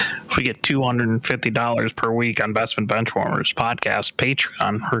If we get $250 per week on Bespin Benchwarmers podcast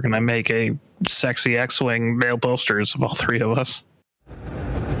Patreon, we're going to make a sexy X-Wing mail posters of all three of us.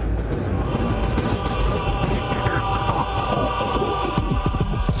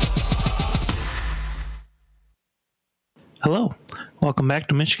 Hello. Welcome back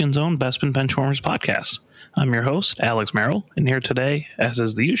to Michigan's own Bespin Benchwarmers podcast. I'm your host, Alex Merrill, and here today, as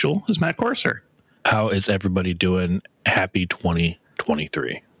is the usual, is Matt Corser. How is everybody doing? Happy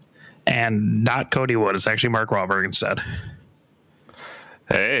 2023. And not Cody Wood. It's actually Mark Wahlberg instead.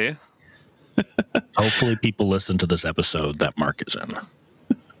 Hey. Hopefully people listen to this episode that Mark is in.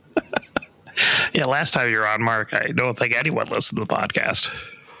 Yeah, last time you were on, Mark, I don't think anyone listened to the podcast.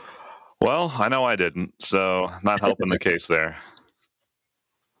 Well, I know I didn't, so not helping the case there.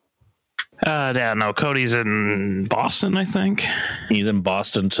 Yeah, no, Cody's in Boston, I think. He's in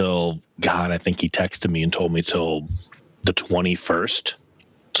Boston till, God, I think he texted me and told me till the 21st.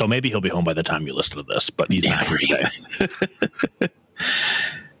 So maybe he'll be home by the time you listen to this, but he's not here today.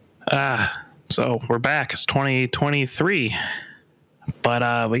 So we're back. It's 2023.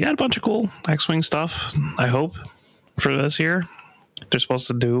 But we got a bunch of cool X-Wing stuff, I hope, for this year. They're supposed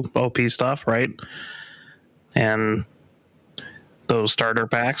to do OP stuff, right? And those starter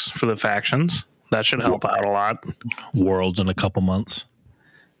packs for the factions. That should help out a lot. Worlds in a couple months.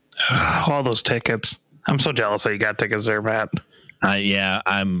 All those tickets. I'm so jealous that you got tickets there, Matt.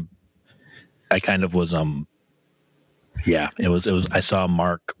 I kind of was, it was, I saw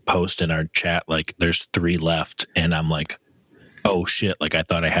Mark post in our chat, like, there's 3 left, and I'm like, oh shit, like, I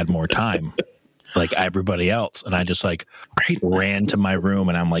thought I had more time, like everybody else, and I just, like, ran to my room,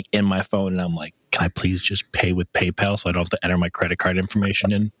 and I'm, like, in my phone, and I'm like, can I please just pay with PayPal so I don't have to enter my credit card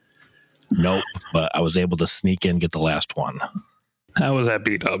information in? Nope, but I was able to sneak in, get the last one. I was at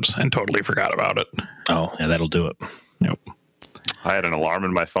B-Dubs and totally forgot about it. Oh, yeah, that'll do it. Nope. I had an alarm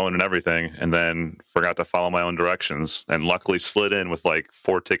in my phone and everything, and then forgot to follow my own directions, and luckily slid in with like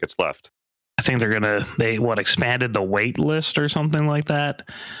 4 tickets left. I think they expanded the wait list or something like that.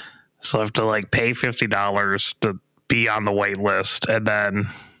 So I have to like pay $50 to be on the wait list and then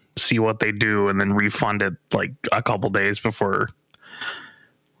see what they do and then refund it like a couple days before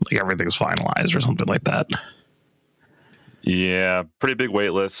like everything's finalized or something like that. Yeah, pretty big wait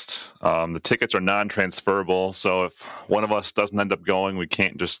list. The tickets are non-transferable, so if one of us doesn't end up going, we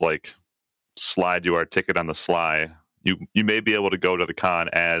can't just like slide you our ticket on the sly. You may be able to go to the con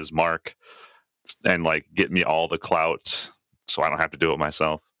as Mark and like get me all the clout, so I don't have to do it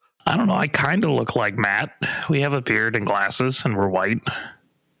myself. I don't know. I kind of look like Matt. We have a beard and glasses, and we're white.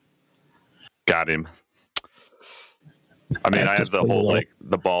 Got him. I mean, I have the whole like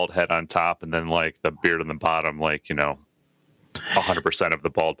the bald head on top, and then like the beard on the bottom, like 100% of the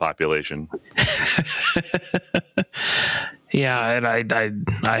bald population. Yeah, and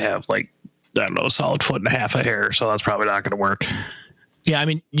I have like, I don't know, a solid 1.5 feet of hair, so that's probably not going to work. Yeah, I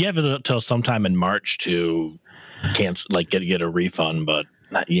mean, you have until sometime in March to cancel, like get a refund, but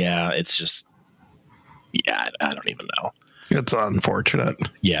it's just, I don't even know. It's unfortunate.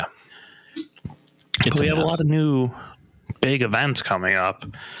 Yeah. We have a lot of new big events coming up.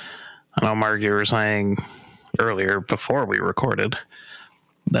 I know, Mark, you were saying earlier before we recorded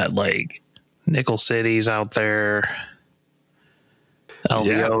that like Nickel City's out there,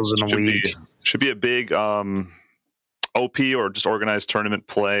 LVO's in a week. Should be a big OP or just organized tournament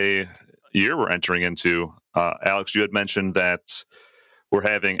play year we're entering into. Alex, you had mentioned that we're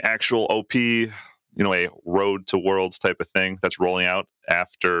having actual OP, a road to Worlds type of thing that's rolling out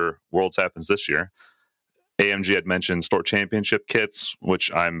after Worlds happens this year. AMG had mentioned store championship kits,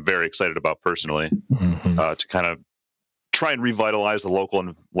 which I'm very excited about personally, to kind of try and revitalize the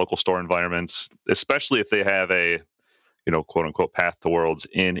local store environments, especially if they have a, quote unquote path to Worlds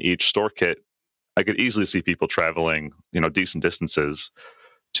in each store kit. I could easily see people traveling, decent distances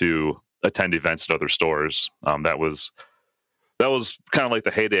to attend events at other stores. That was kind of like the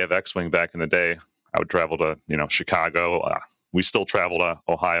heyday of X-Wing back in the day. I would travel to, Chicago. We still travel to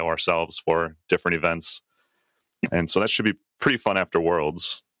Ohio ourselves for different events. And so that should be pretty fun after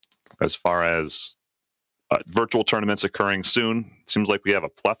Worlds. As far as virtual tournaments occurring soon, it seems like we have a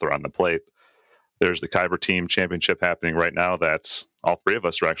plethora on the plate. There's the Kyber Team Championship happening right now. That's all 3 of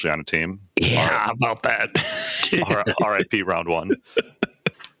us are actually on a team. Yeah, how about that? RIP round 1.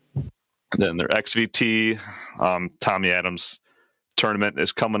 Then their XVT, Tommy Adams tournament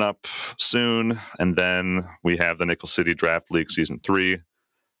is coming up soon. And then we have the Nickel City Draft League Season 3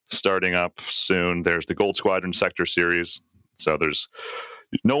 starting up soon. There's the Gold Squadron Sector Series. So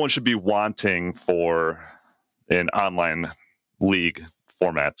no one should be wanting for an online league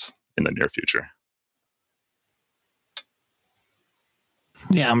format in the near future.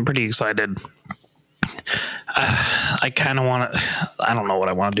 Yeah, I'm pretty excited. I kind of want to. I don't know what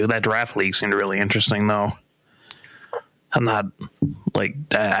I want to do. That draft league seemed really interesting, though. I'm not like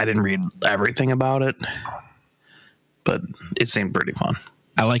I didn't read everything about it, but it seemed pretty fun.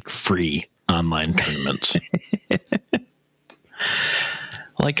 I like free online tournaments.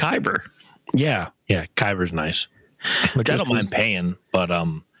 Like Kyber. Yeah, Kyber's nice. Which I don't mind paying, but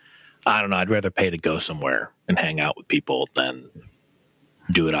I don't know. I'd rather pay to go somewhere and hang out with people than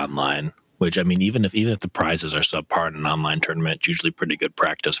do it online. Which, I mean, even if the prizes are subpar in an online tournament, it's usually pretty good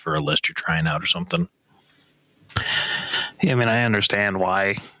practice for a list you're trying out or something. Yeah, I mean, I understand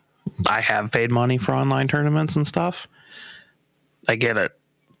why I have paid money for online tournaments and stuff. I get it.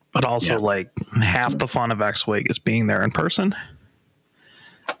 But also, like, half the fun of X-Wing is being there in person.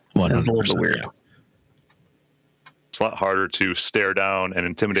 It's a little bit weird. Yeah. It's a lot harder to stare down and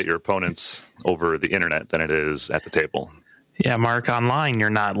intimidate your opponents over the internet than it is at the table. Yeah, Mark, online, you're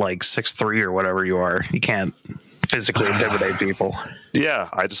not like 6'3" or whatever you are. You can't physically intimidate people. Yeah,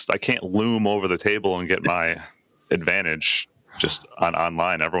 I can't loom over the table and get my advantage. Just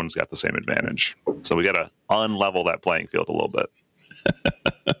online, everyone's got the same advantage. So we got to unlevel that playing field a little bit.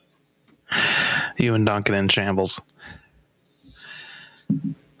 You and Duncan in shambles.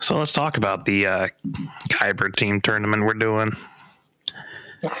 So let's talk about the Kyber team tournament we're doing.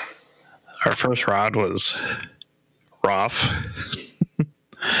 Our first round was rough,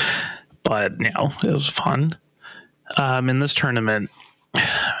 but it was fun. In this tournament,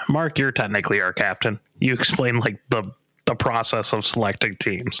 Mark, you're technically our captain. You explain like the process of selecting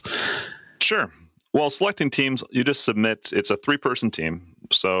teams. Sure. Well, selecting teams, you just submit. It's a 3-person team,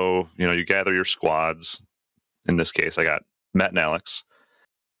 so you gather your squads. In this case, I got Matt and Alex,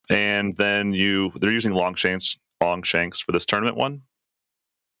 and then they're using Longshanks for this tournament one.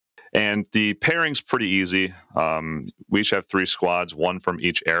 And the pairing's pretty easy. We each have 3 squads, 1 from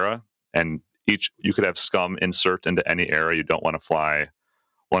each era, and you could have scum insert into any era you don't want to fly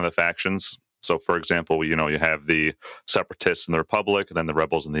one of the factions. So, for example, you have the Separatists in the Republic, and then the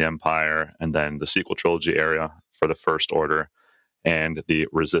Rebels in the Empire, and then the sequel trilogy area for the First Order, and the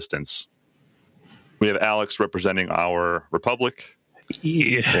Resistance. We have Alex representing our Republic.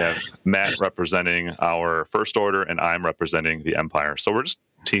 Yeah. We have Matt representing our First Order, and I'm representing the Empire. So we're just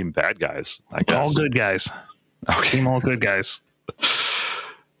team bad guys, I guess. All good guys. Okay. Team all good guys.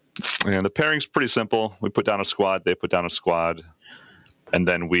 And the pairing's pretty simple. We put down a squad, they put down a squad, and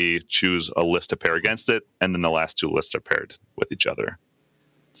then we choose a list to pair against it, and then the last 2 lists are paired with each other.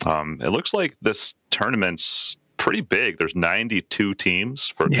 It looks like this tournament's pretty big. There's 92 teams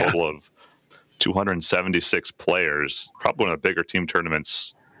for a total of 276 players. Probably one of the bigger team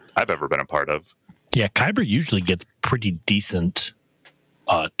tournaments I've ever been a part of. Yeah, Kyber usually gets pretty decent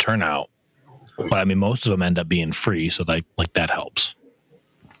turnout, but I mean, most of them end up being free, so that helps.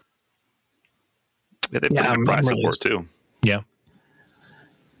 Yeah, they put a prize support too. Yeah.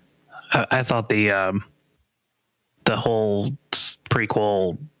 I thought the whole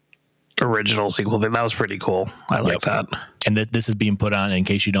prequel original sequel thing, that was pretty cool. I like that. And this is being put on, in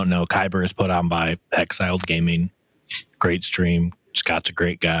case you don't know, Kyber is put on by Exiled Gaming. Great stream. Scott's a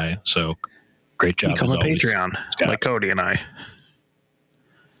great guy, so great job. Become a always, Patreon, Scott. like Cody and I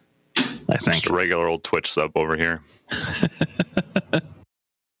think. Just a regular old Twitch sub over here.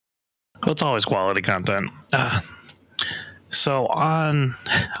 Well, it's always quality content. So on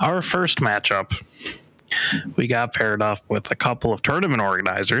our first matchup, we got paired up with a couple of tournament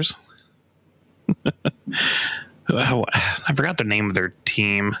organizers. I forgot the name of their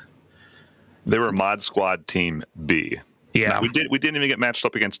team. They were Mod Squad Team B. Yeah, we didn't even get matched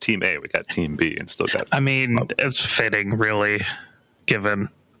up against Team A. We got Team B and still got. I mean, it's fitting, really, given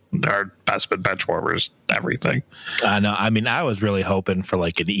our best bench warmers, everything. I know. I mean, I was really hoping for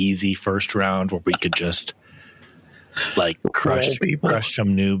like an easy first round where we could just like crush some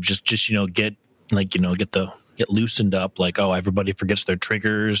noobs, just get loosened up. Like, oh, everybody forgets their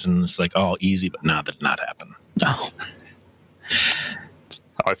triggers, and it's like, oh, easy. But no, that did not happen. No. That's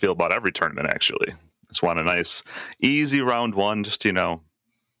how I feel about every tournament, actually. Just want a nice, easy round one. Just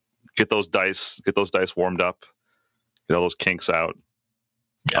get those dice warmed up, get all those kinks out.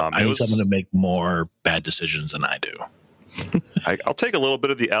 Yeah, I need someone to make more bad decisions than I do. I'll take a little bit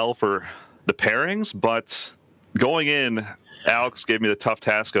of the L for the pairings, but going in, Alex gave me the tough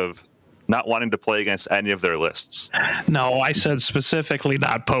task of not wanting to play against any of their lists. No, I said specifically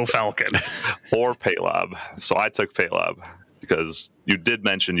not Poe Falcon. Or Paylob. So I took Paylob because you did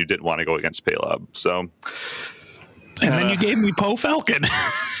mention you didn't want to go against Paylob. So, and then you gave me Poe Falcon.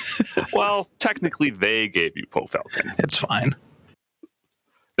 Well, technically they gave you Poe Falcon. It's fine.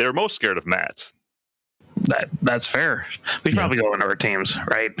 They were most scared of Matt. That's fair. We should probably go into our teams,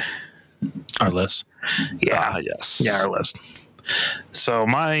 right? Our list. Yeah. Yes. Yeah, our list. So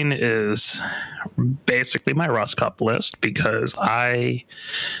mine is basically my Rust Cup list because I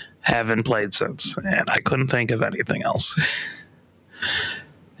haven't played since, and I couldn't think of anything else.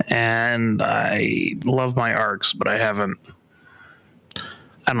 And I love my arcs, but I haven't. I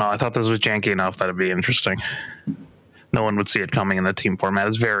don't know. I thought this was janky enough that it'd be interesting. No one would see it coming in the team format.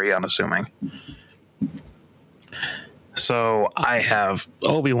 It's very unassuming. So I have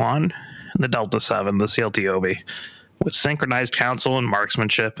Obi-Wan, the Delta 7, the CLT Obi, with synchronized council and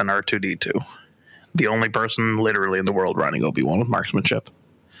marksmanship and R2-D2. The only person literally in the world running Obi-Wan with marksmanship.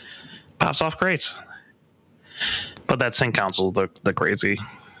 Pops off crates. But that sync council is the crazy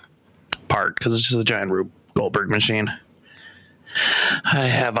part because it's just a giant Rube Goldberg machine. I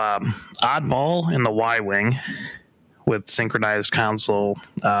have Oddball in the Y-Wing with synchronized council,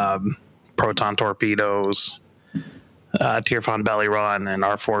 proton torpedoes, Tirfon Belly Run, and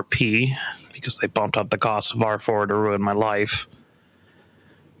R4P because they bumped up the cost of R4 to ruin my life.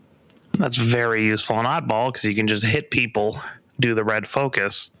 That's very useful in Oddball because you can just hit people, do the red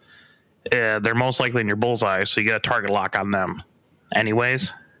focus. They're most likely in your bullseye, so you get a target lock on them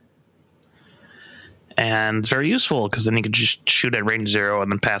anyways. And it's very useful because then you can just shoot at range 0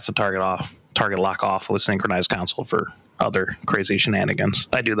 and then pass the target lock off with synchronized council for other crazy shenanigans.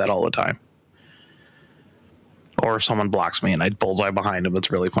 I do that all the time. Or if someone blocks me and I bullseye behind him, it's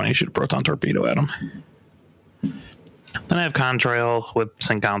really funny. You shoot a proton torpedo at him. Then I have Contrail with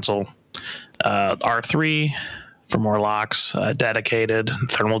sync council, R3 for more locks, dedicated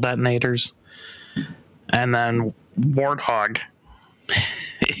thermal detonators, and then Warthog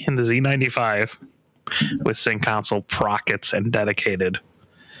in the Z95 with sync console, prockets, and dedicated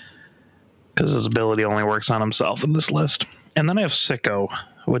because his ability only works on himself in this list. And then I have Sicko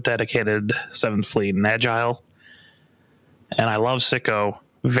with dedicated 7th Fleet and Agile. And I love Sicko.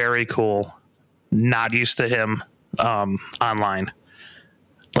 Very cool. Not used to him online.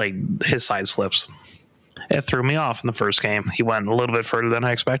 Like, his side slips. It threw me off in the first game. He went a little bit further than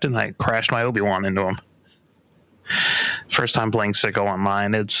I expected, and I crashed my Obi-Wan into him. First time playing Sicko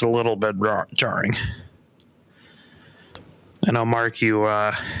online, it's a little bit jarring. I know, Mark, you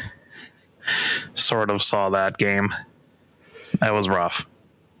sort of saw that game. That was rough.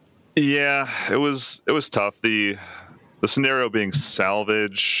 Yeah, it was tough. The scenario being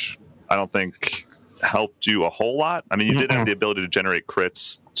salvage, I don't think helped you a whole lot. I mean, you did have the ability to generate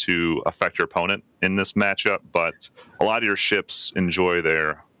crits to affect your opponent in this matchup, but a lot of your ships enjoy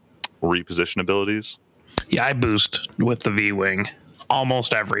their reposition abilities. Yeah, I boost with the V-Wing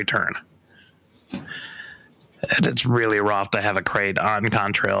almost every turn. And it's really rough to have a crate on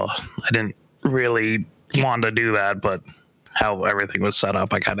Contrail. I didn't really want to do that, but how everything was set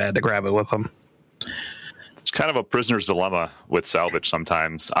up, I kind of had to grab it with them. It's kind of a prisoner's dilemma with salvage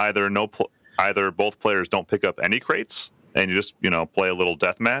sometimes. Either both players don't pick up any crates and you just, play a little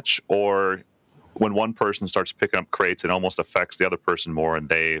death match, or when one person starts picking up crates, it almost affects the other person more and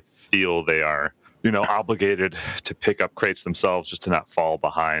they feel they are, obligated to pick up crates themselves just to not fall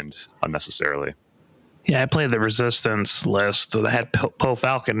behind unnecessarily. Yeah, I played the Resistance list, so they had Poe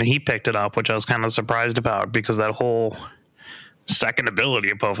Falcon, and he picked it up, which I was kind of surprised about because that whole second ability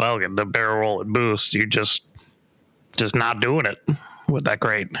of Poe Falcon, the barrel roll and boost, you just not doing it with that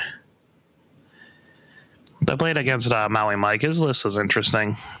crate. I played against Maui Mike. His list is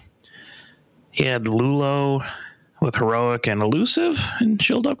interesting. He had Lulo with Heroic and Elusive in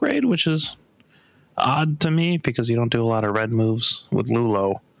Shield Upgrade, which is odd to me because you don't do a lot of red moves with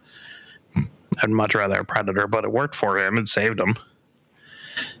Lulo. I'd much rather a Predator, but it worked for him. It saved him.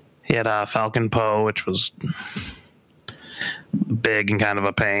 He had Falcon Poe, which was big and kind of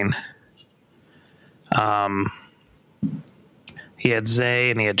a pain. He had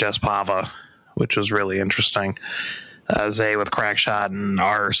Zay and he had Jess Pava, which was really interesting. Zay with Crackshot and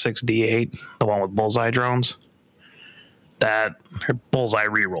R6D8, the one with bullseye drones. Bullseye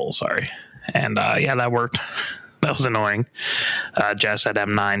reroll, sorry. And that worked. That was annoying. Jess had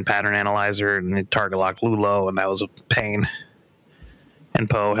M9 pattern analyzer and it target locked Lulo, and that was a pain. And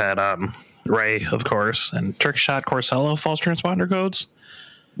Poe had Ray, of course, and trick shot Corsello false transponder codes.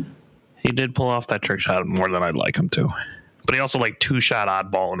 He did pull off that trick shot more than I'd like him to. But he also two-shot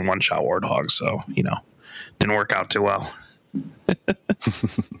Oddball and one-shot Warthog, so, didn't work out too well. I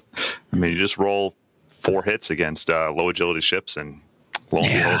mean, you just roll 4 hits against low agility ships and lo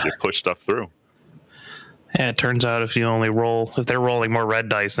and behold, you push stuff through. Yeah, it turns out if they're rolling more red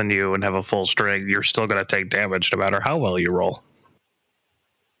dice than you and have a full string, you're still going to take damage no matter how well you roll.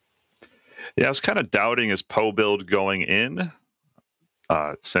 Yeah, I was kind of doubting his Poe build going in,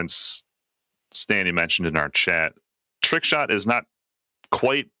 since Stanny mentioned in our chat, trick shot is not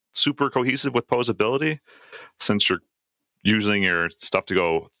quite super cohesive with Poe's ability, since you're using your stuff to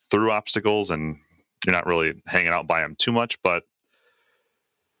go through obstacles and you're not really hanging out by him too much, but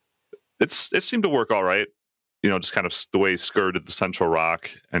it seemed to work all right. Just kind of the way he skirted the central rock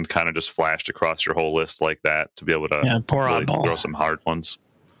and kind of just flashed across your whole list like that to be able to poor really oddball. throw some hard ones.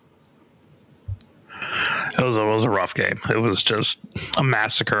 It was a rough game. It was just a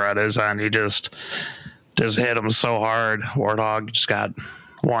massacre at his end. He just hit him so hard. Warthog just got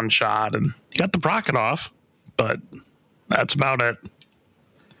one shot and he got the Brocket off, but that's about it.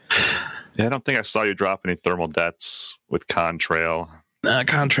 Yeah, I don't think I saw you drop any thermal deaths with Contrail.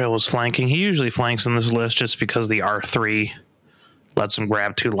 Contrail was flanking. He usually flanks in this list just because the R3 lets him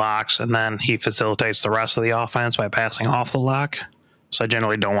grab 2 locks, and then he facilitates the rest of the offense by passing off the lock. So I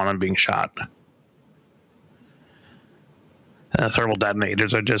generally don't want him being shot. Thermal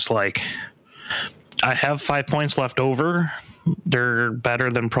detonators are just like, I have 5 points left over. They're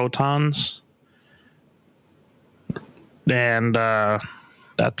better than protons. And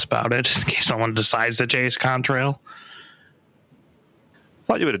that's about it, in case someone decides to chase Contrail.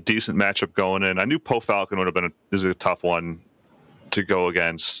 Thought you had a decent matchup going in. I knew Poe Falcon would have been a tough one to go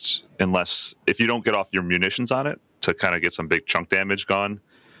against, unless if you don't get off your munitions on it to kind of get some big chunk damage gone.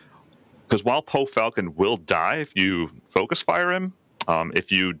 Because while Poe Falcon will die if you focus fire him,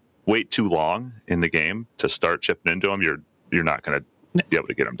 if you wait too long in the game to start chipping into him, you're not going to be able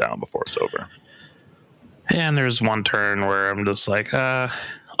to get him down before it's over. And there's one turn where I'm just like, I'll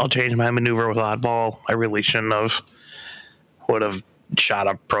change my maneuver with oddball. I really shouldn't have. Would have shot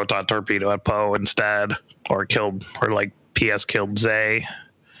a proton torpedo at Poe instead, or like PS killed Zay,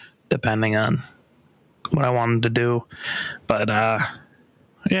 depending on what I wanted to do. But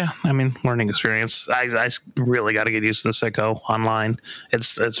yeah, I mean, learning experience. I really got to get used to the Sicko online.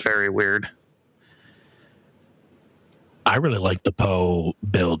 It's very weird. I really like the Poe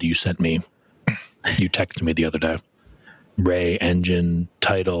build you sent me. You texted me the other day. Ray, Engine,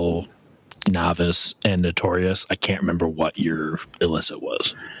 Title, Novice, and Notorious. I can't remember what your illicit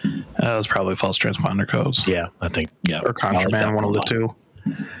was. That was probably false transponder codes. Yeah, I think, yeah. Or contraband, one of the two.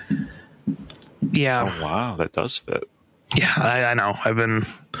 Yeah. Oh, wow, that does fit. Yeah, I know. I've been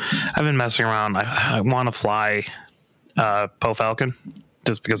messing around. I want to fly Poe Falcon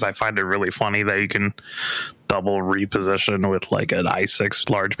just because I find it really funny that you can double reposition with like an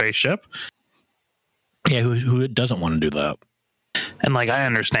I-6 large base ship. Yeah, who doesn't want to do that? And like I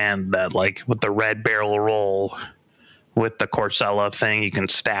understand that like with the red barrel roll with the Corsella thing, you can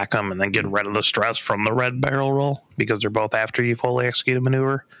stack them and then get rid of the stress from the red barrel roll because they're both after you fully execute a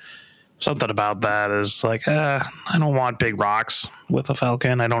maneuver. Something about that is like, I don't want big rocks with a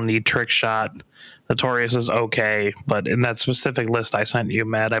Falcon. I don't need trick shot. Notorious is okay, but in that specific list I sent you,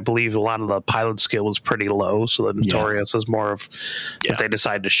 Matt, I believe a lot of the pilot skill was pretty low, so the Notorious is more of if they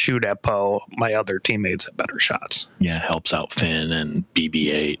decide to shoot at Poe, my other teammates have better shots. Yeah, helps out Finn and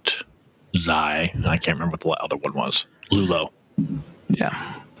BB-8, Zai. I can't remember what the other one was. Lulo.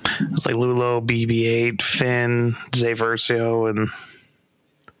 Yeah. It's like Lulo, BB-8, Finn, Zay Versio, and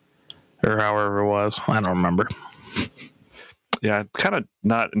or however it was. I don't remember. Yeah, I'm kind of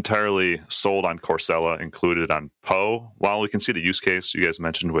not entirely sold on Corsella included on Poe. While we can see the use case you guys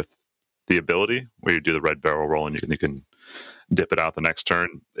mentioned with the ability where you do the red barrel roll and you can dip it out the next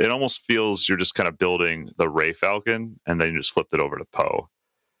turn, it almost feels you're just kind of building the Ray Falcon and then you just flipped it over to Poe.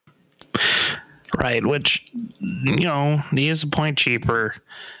 Right, which, he is a point cheaper.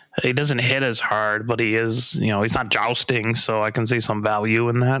 He doesn't hit as hard, but he is, he's not jousting, so I can see some value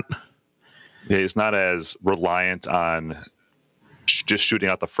in that. Yeah, he's not as reliant on just shooting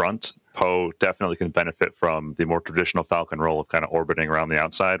out the front. Poe definitely can benefit from the more traditional Falcon roll of kind of orbiting around the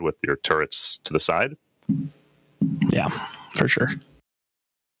outside with your turrets to the side. Yeah, for sure.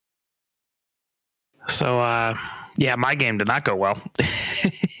 So, my game did not go well.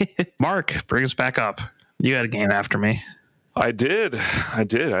 Mark, bring us back up. You had a game after me. I did. I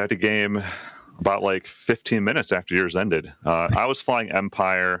had a game about like 15 minutes after yours ended. I was flying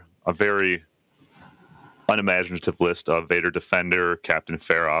Empire, a very unimaginative list of Vader Defender, Captain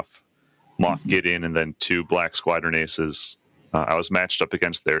Faroff, Moff Gideon, and then 2 Black Squadron Aces. I was matched up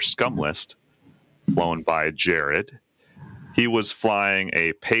against their Scum list, flown by Jared. He was flying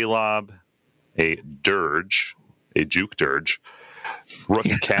a Paylob, a Dirge, a Juke Dirge, Rook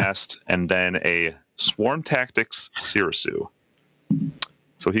Cast, and then a Swarm Tactics Sirisu.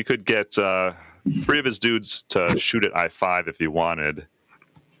 So he could get 3 of his dudes to shoot at I-5 if he wanted.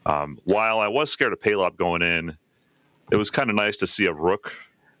 While I was scared of Paylob going in, it was kind of nice to see a Rook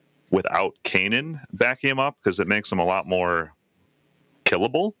without Kanan backing him up because it makes him a lot more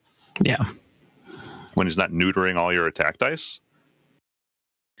killable. Yeah. when he's not neutering all your attack dice.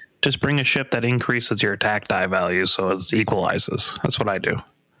 Just bring a ship that increases your attack die value so it equalizes. That's what I do.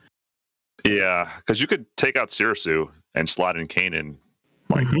 Yeah, because you could take out Sirisu and slot in Kanan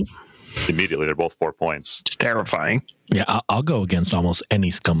like immediately. They're both 4 points. It's terrifying. Yeah, I'll go against almost any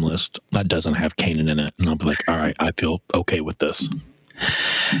scum list that doesn't have Kanan in it, and I'll be like, all right, I feel okay with this.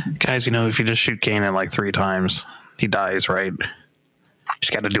 Guys, if you just shoot Kanan like 3 times, he dies, right?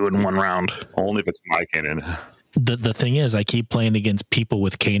 Just got to do it in 1 round. Only if it's my Kanan. The thing is, I keep playing against people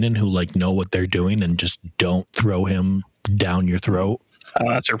with Kanan who like know what they're doing and just don't throw him down your throat.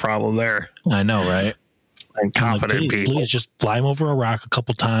 That's your problem there. I know, right? And confident people. Please just fly him over a rock a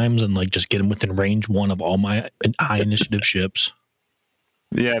couple times and like just get him within range 1 of all my high initiative ships.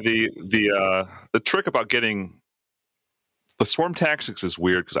 Yeah, the trick about getting the Swarm Tactics is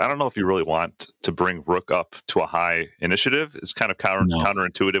weird because I don't know if you really want to bring Rook up to a high initiative. It's kind of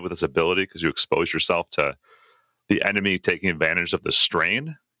counterintuitive with this ability because you expose yourself to the enemy taking advantage of the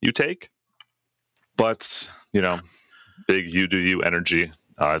strain you take. But, big you do you energy.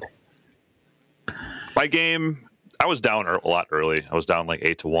 My game, I was down a lot early. I was down like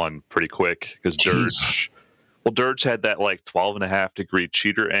 8-1 pretty quick because Dirge had that like 12.5 degree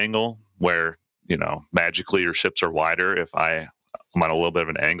cheater angle where, magically your ships are wider if I'm on a little bit of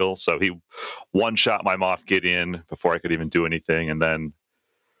an angle. So he one-shot my Moff Gideon before I could even do anything. And then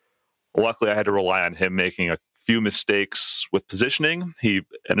luckily I had to rely on him making a few mistakes with positioning. He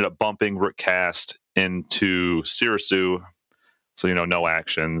ended up bumping Rook Cast into Sirisu. So, no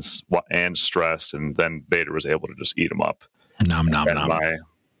actions and stress. And then Vader was able to just eat him up. Nom.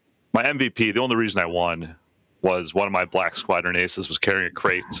 My MVP, the only reason I won was one of my Black Squadron aces was carrying a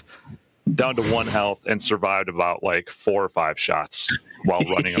crate down to 1 health and survived about like 4 or 5 shots while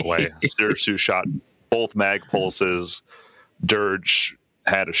running away. Sirisu shot both mag pulses. Dirge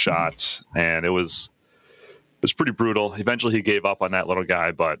had a shot, and it was pretty brutal. Eventually, he gave up on that little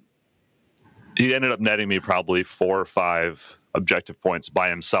guy, but he ended up netting me probably 4 or 5 objective points by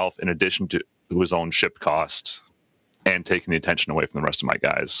himself, in addition to his own ship cost, and taking the attention away from the rest of my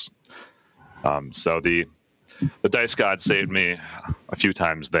guys. So the Dice God saved me a few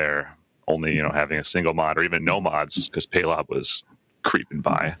times there. Only having a single mod or even no mods because Paylob was creeping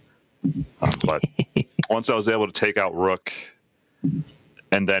by. But once I was able to take out Rook,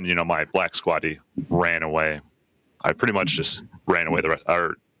 and then my Black Squaddy ran away. I pretty much just ran away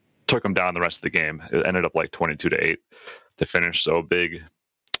or took him down the rest of the game. It ended up like 22-8 to finish. So big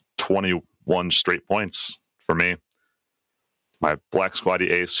 21 straight points for me. My Black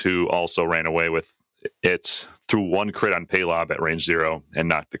Squaddy ace, who also ran away with it, threw 1 crit on Paylob at range 0 and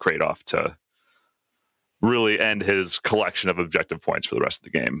knocked the crate off to really end his collection of objective points for the rest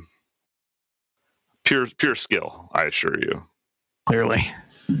of the game. Pure skill, I assure you. Clearly.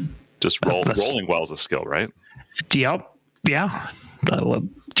 Just rolling well is a skill, right? Yep. Yeah.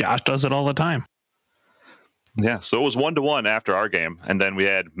 Josh does it all the time. Yeah, so it was 1-1 after our game, and then we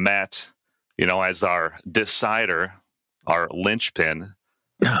had Matt, as our decider, our linchpin.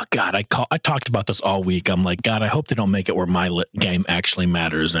 Oh God, I talked about this all week. I'm like, God, I hope they don't make it where my game actually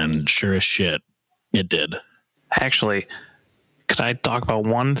matters. And sure as shit, it did. Actually, could I talk about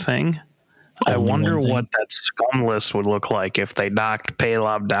one thing? I wonder what that scum list would look like if they knocked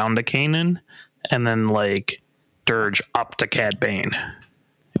Paylob down to Kanan and then like Dirge up to Cad Bane.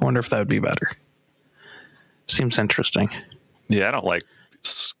 I wonder if that would be better. Seems interesting. Yeah, I don't like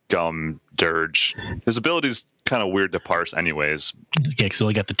scum Dirge. His ability's kind of weird to parse anyways. Yeah, so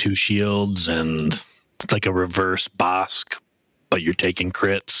they got the 2 shields and it's like a reverse Bosk, but you're taking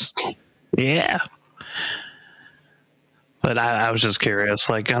crits. Yeah. But I was just curious,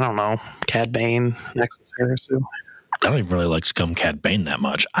 like, I don't know, Cad Bane next to Sirisu. I don't even really like Scum Cad Bane that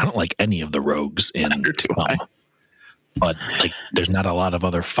much. I don't like any of the rogues in Scum. But like, there's not a lot of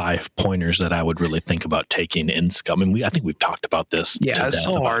other 5-pointers that I would really think about taking in Scum. And I think we've talked about this. Yeah, it's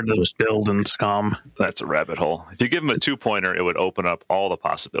so hard to build in Scum. That's a rabbit hole. If you give him a 2-pointer, it would open up all the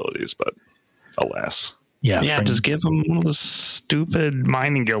possibilities, but alas. Yeah, just give him one of those stupid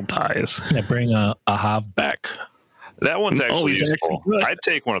mining guild ties. Yeah, bring a Hav back. That one's actually useful. I'd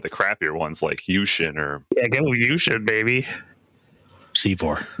take one of the crappier ones like Yushin or... Yeah, go Yushin, baby.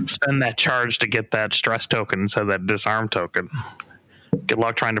 C4. Spend that charge to get that stress token instead of that disarm token. Good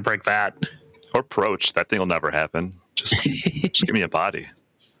luck trying to break that. Or Proach. That thing will never happen. Just give me a body.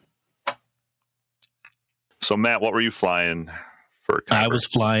 So, Matt, what were you flying for Kyber? I was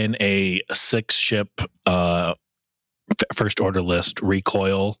flying a 6-ship first order list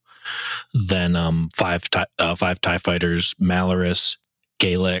recoil, then 5 TIE fighters, Malorus,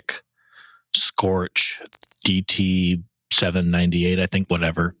 Gaelic, Scorch, DT 798, I think,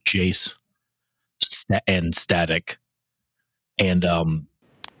 whatever, Jace, and static. And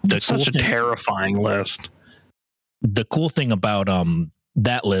It's such a terrifying list. The cool thing about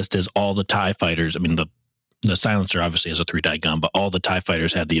that list is all the TIE fighters. I mean, the Silencer obviously has a 3-die gun, but all the TIE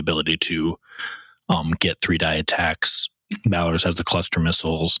fighters had the ability to get 3-die attacks. Valorous has the cluster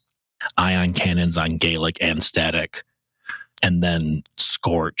missiles, ion cannons on Gaelic and static, and then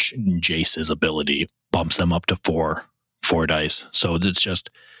Scorch, Jace's ability, bumps them up to 4 dice. So it's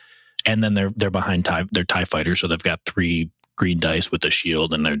just, and then they're behind they're TIE fighters, so they've got 3 green dice with the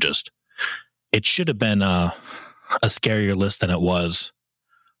shield, and they're just, it should have been a scarier list than it was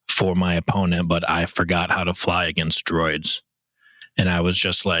for my opponent, but I forgot how to fly against droids. And I was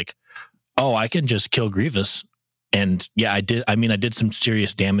just like, oh, I can just kill Grievous. And yeah, I did. I mean, I did some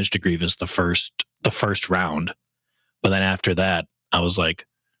serious damage to Grievous the first round. But then after that, I was like,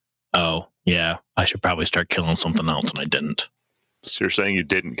 oh, yeah, I should probably start killing something else. And I didn't. So you're saying you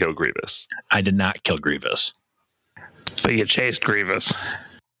didn't kill Grievous? I did not kill Grievous. But you chased Grievous.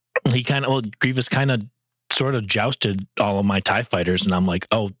 Grievous kind of sort of jousted all of my TIE fighters. And I'm like,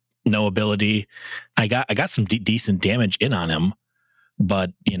 oh, no ability. I got some decent damage in on him.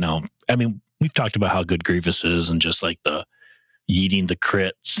 But, you know, I mean, we've talked about how good Grievous is and just like the yeeting the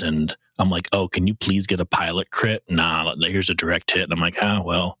crits. And I'm like, oh, can you please get a pilot crit? Nah, here's a direct hit. And I'm like,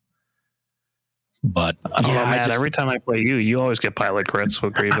 well. But I don't know, Matt, every time I play you always get pilot crits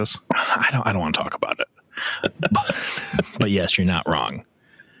with Grievous. I don't want to talk about it. But yes, you're not wrong.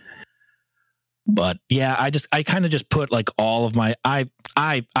 But yeah, I kind of just put like all of my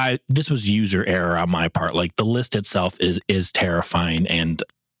this was user error on my part. Like the list itself is terrifying, and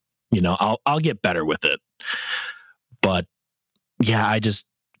you know, I'll get better with it. But yeah, I just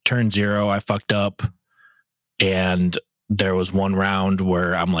turned 0, I fucked up, and there was one round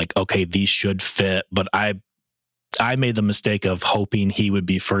where I'm like, okay, these should fit, but I made the mistake of hoping he would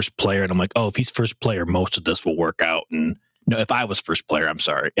be first player, and I'm like, oh, if he's first player, most of this will work out. And no, if I was first player,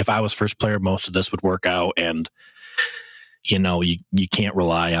 most of this would work out. And you know, you can't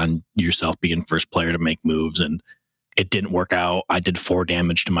rely on yourself being first player to make moves, and it didn't work out. I did 4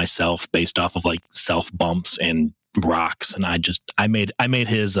 damage to myself based off of like self bumps and rocks, and I made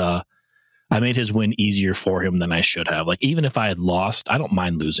his win easier for him than I should have. Like, even if I had lost, I don't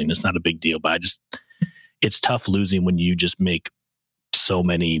mind losing. It's not a big deal, but it's tough losing when you just make so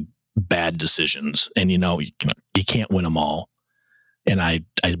many bad decisions, and you know, you can't win them all. And I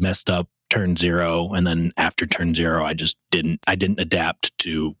messed up turn 0, and then after turn 0, I didn't adapt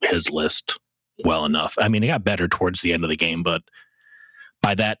to his list well enough. I mean, it got better towards the end of the game, but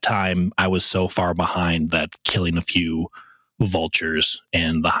by that time I was so far behind that killing a few vultures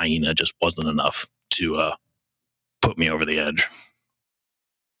and the hyena just wasn't enough to put me over the edge.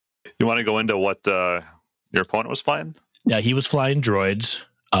 You want to go into what your opponent was flying? Yeah, he was flying droids,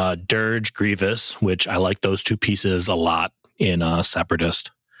 Dirge, Grievous, which I like those 2 pieces a lot in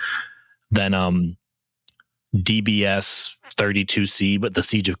Separatist. Then DBS 32C, but the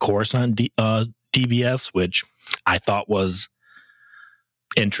Siege of Coruscant DBS, which I thought was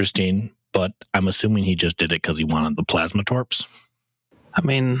interesting, but I'm assuming he just did it because he wanted the plasma torps. I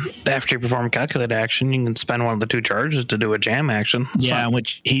mean, after you perform calculate action, you can spend one of the 2 charges to do a jam action. Yeah,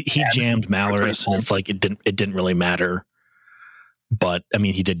 which he jammed Malorous, and it's like it didn't really matter. But I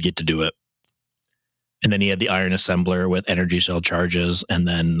mean, he did get to do it. And then he had the Iron Assembler with energy cell charges, and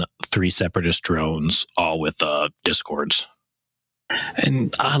then 3 Separatist drones, all with discords.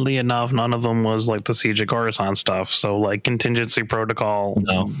 And oddly enough, none of them was like the Siege of Coruscant stuff. So like contingency protocol,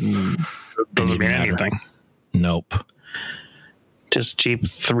 no, doesn't mean anything. Nope. Just cheap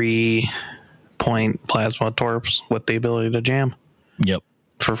 3-point plasma torps with the ability to jam. Yep.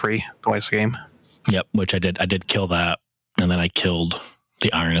 For free twice a game. Yep, which I did. I did kill that, and then I killed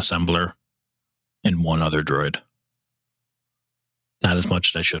the Iron Assembler and 1 other droid. Not as much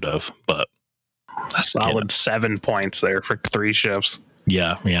as I should have, but a solid 7 points there for 3 ships.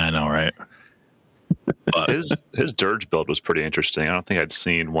 Yeah, I know, right? But his Dirge build was pretty interesting. I don't think I'd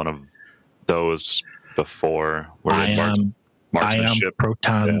seen one of those before. Where marksmanship,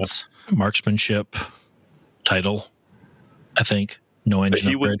 Proton's marksmanship title, I think. No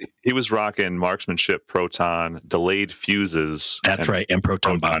engine upgrade. He was rocking marksmanship, proton, delayed fuses. That's right, and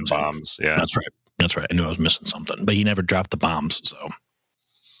proton bombs. Yeah, that's right. I knew I was missing something, but he never dropped the bombs. So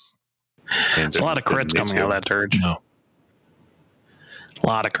it's a lot of crits coming out of that Dirge. No, a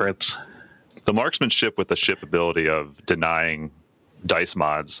lot of crits. The marksmanship with the ship ability of denying dice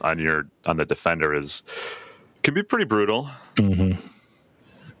mods on the defender can be pretty brutal. Mm-hmm.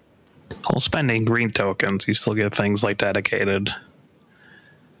 While spending green tokens, you still get things like dedicated.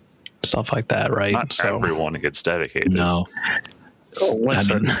 Stuff like that, right? Not everyone gets dedicated. No. Oh,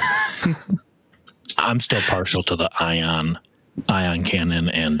 listen. I'm still partial to the ion cannon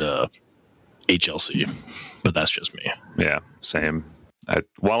and HLC, but that's just me. Yeah, same.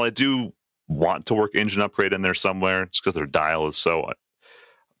 While I do want to work engine upgrade in there somewhere, it's because their dial is so.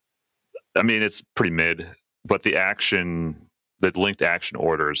 I mean, it's pretty mid, but the linked action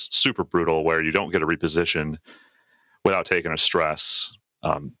orders, super brutal, where you don't get a reposition without taking a stress.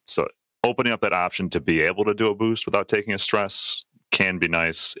 So opening up that option to be able to do a boost without taking a stress can be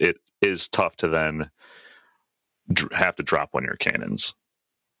nice. It is tough to then have to drop one of your cannons.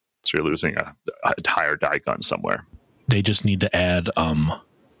 So you're losing a higher die gun somewhere. They just need to add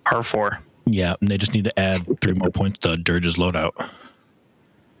R4. Yeah, and they just need to add 3 more points to Dirge's loadout.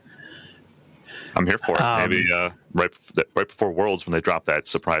 I'm here for it. Maybe right before Worlds when they drop that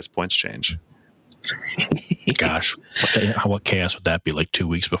surprise points change. Gosh, what chaos would that be? Like 2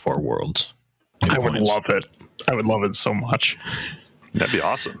 weeks before Worlds. I would love it. I would love it so much. That'd be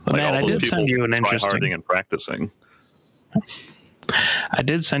awesome. Like man, I did send you an interesting and practicing. I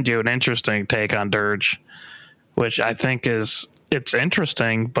did send you an interesting take on Dirge, which I think it's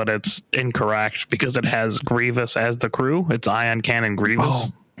interesting, but it's incorrect because it has Grievous as the crew. It's Ion Cannon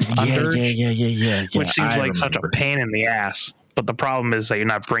Grievous. Yeah. Which seems like such a pain in the ass. But the problem is that you're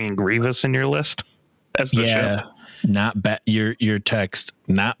not bringing Grievous in your list as the ship. Not bad. Your text,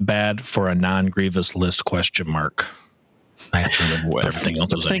 not bad for a non-Grievous list ? I have to remember what everything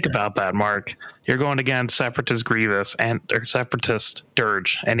else was. Think about that, Mark. You're going against Separatist Grievous or Separatist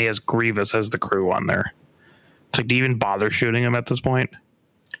Dirge, and he has Grievous as the crew on there. So do you even bother shooting him at this point?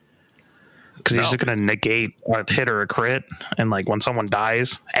 Because he's just going to negate a hit or a crit, and like when someone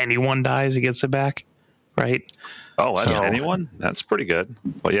dies, anyone dies, he gets it back, right? Oh, that's anyone? That's pretty good.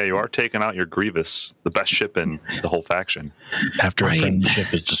 Well, yeah, you are taking out your Grievous, the best ship in the whole faction. After a friendly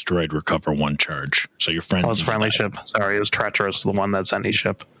ship is destroyed, recover 1 charge. So your friend. Oh, it's friendly ship. Sorry, it was Treacherous, the one that's any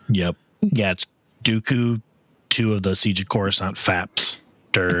ship. Yep. Yeah, it's Dooku, 2 of the Siege of Coruscant Faps,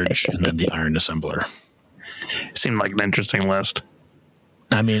 Dirge, and then the Iron Assembler. Seemed like an interesting list.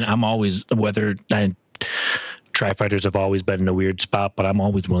 I mean, I'm always, Tri-Fighters have always been in a weird spot, but I'm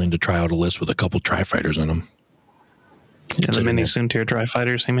always willing to try out a list with a couple Tri-Fighters in them. Yeah, the mini Soontir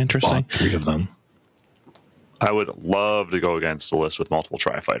Tri-Fighters seem interesting. 3 of them. I would love to go against a list with multiple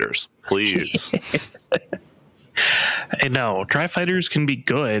Tri-Fighters. Please. No, Tri-Fighters can be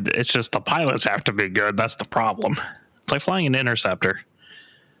good. It's just the pilots have to be good. That's the problem. It's like flying an interceptor.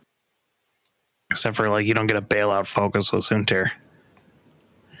 Except for, like, you don't get a bailout focus with Soontir.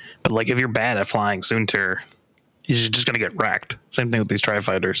 But, like, if you're bad at flying Soontir, you're just going to get wrecked. Same thing with these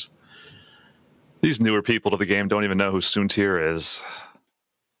Tri-Fighters. These newer people to the game don't even know who Soontir is.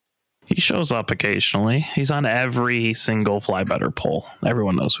 He shows up occasionally. He's on every single Fly Better poll.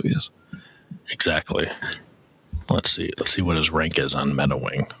 Everyone knows who he is. Exactly. Let's see what his rank is on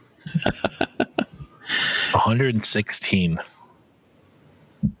MetaWing. 116.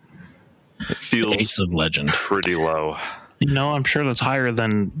 It feels Ace of Legend. Pretty low. No, I'm sure that's higher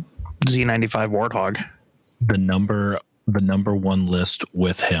than Z95 Warthog. The number 1 list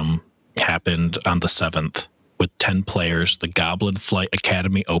with him happened on the 7th with 10 players. The Goblin Flight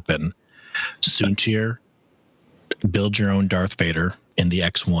Academy Open. Soontir, build your own Darth Vader in the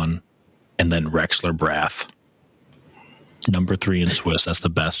X1, and then Rexler Brath. Number 3 in Swiss. That's the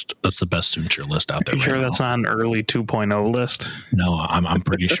best Soontir list out there. Are you sure that's not an early 2.0 list? No, I'm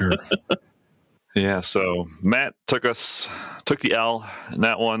pretty sure. Yeah, so Matt took the L in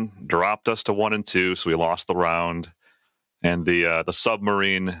that one, dropped us to 1 and 2, so we lost the round, and the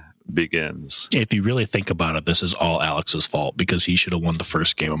submarine begins. If you really think about it, this is all Alex's fault because he should have won the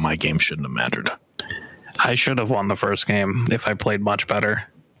first game, and my game shouldn't have mattered. I should have won the first game if I played much better.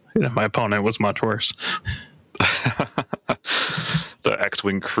 My opponent was much worse. The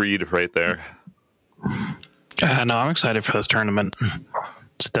X-Wing Creed right there. No, I'm excited for this tournament.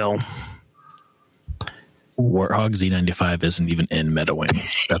 Still. Warthog Z95 isn't even in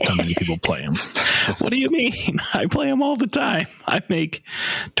MetaWing. That's how many people play him. What do you mean? I play him all the time. I make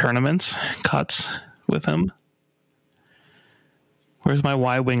tournaments, cuts with him. Where's my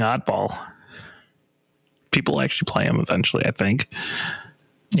Y-Wing oddball? People actually play him eventually, I think.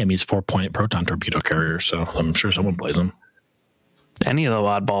 Yeah, I mean, he's 4-point proton torpedo carrier, so I'm sure someone plays him. Any of the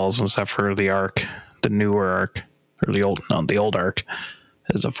oddballs except for the Arc, the newer Arc, or the old Arc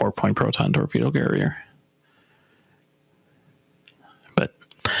is a 4-point proton torpedo carrier. But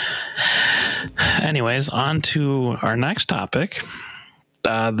anyways, on to our next topic.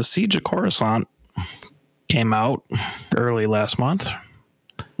 The Siege of Coruscant came out early last month,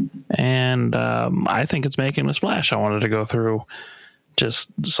 and I think it's making a splash. I wanted to go through just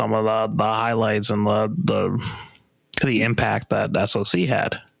some of the highlights and the impact that SOC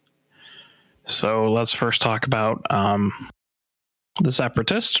had. So let's first talk about the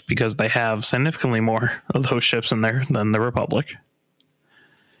Separatists, because they have significantly more of those ships in there than the Republic.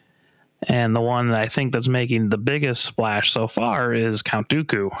 And the one that I think that's making the biggest splash so far is Count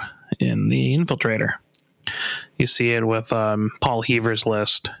Dooku in the Infiltrator. You see it with Paul Heaver's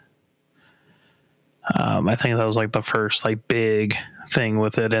list. I think that was like the first like big thing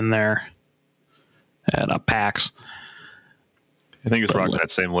with it in there at PAX. I think it's rocking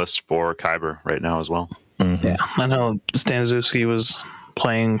that same list for Kyber right now as well. Mm-hmm. Yeah, I know Stanizewski was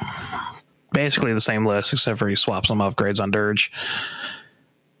playing basically the same list, except for he swaps some upgrades on Dirge.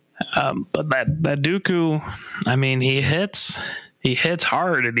 But that Dooku, I mean, he hits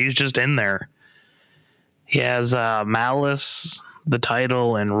hard, and he's just in there. He has Malice, the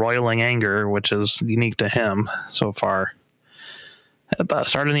title, and Roiling Anger, which is unique to him so far. At the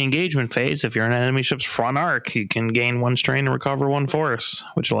start of the engagement phase, if you're in an enemy ship's front arc, he can gain 1 strain and recover 1 force,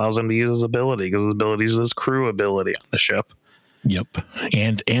 which allows him to use his ability, because his ability is his crew ability on the ship. Yep.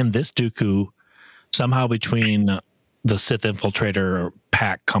 And this Dooku, somehow between the Sith Infiltrator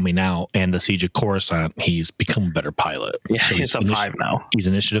pack coming out and the Siege of Coruscant, he's become a better pilot. Yeah, So he's a 5 now. He's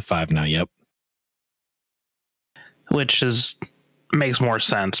Initiative 5 now, yep. Which makes more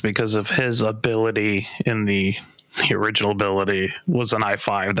sense, because if his ability in the original ability was an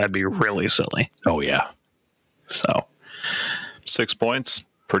I5, that'd be really silly. Oh, yeah. So 6 points,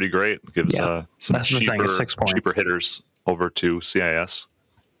 pretty great. Gives some that's the thing, is 6 points. cheaper hitters over to CIS.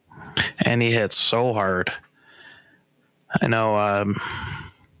 And he hits so hard. I know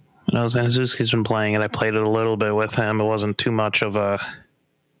Zanzuski's been playing it. I played it a little bit with him. It wasn't too much of a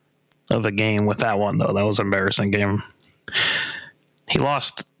game with that one, though. That was an embarrassing game. He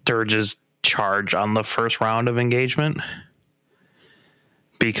lost Dirge's charge on the first round of engagement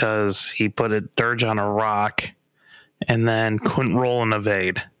because he put a Dirge on a rock and then couldn't roll and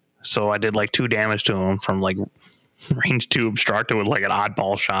evade. So I did like 2 damage to him from like range 2 obstructed with like an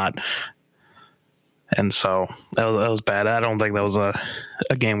oddball shot. And so that was bad. I don't think that was a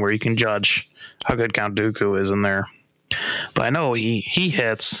game where you can judge how good Count Dooku is in there. But I know he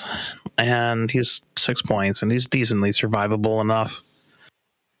hits, and he's 6 points, and he's decently survivable enough.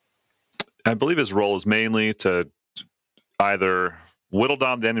 I believe his role is mainly to either whittle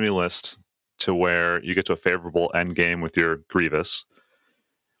down the enemy list to where you get to a favorable end game with your Grievous,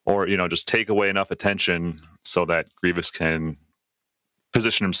 or just take away enough attention so that Grievous can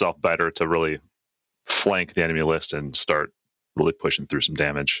position himself better to really flank the enemy list and start really pushing through some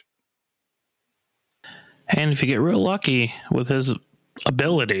damage. And if you get real lucky with his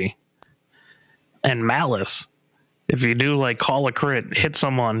ability and Malice, if you do like call a crit, hit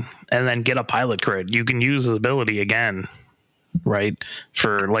someone, and then get a pilot crit, you can use his ability again, right?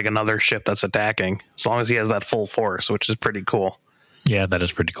 For like another ship that's attacking, as long as he has that full force, which is pretty cool. Yeah, that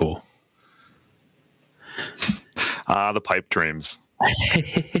is pretty cool. The pipe dreams.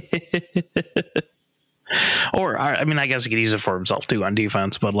 Or I mean, I guess he could use it for himself too on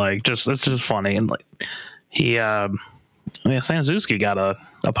defense, but like, it's just funny. And like, Sanzuski got a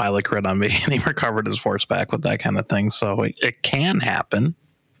pilot crit on me, and he recovered his force back with that kind of thing. So it can happen.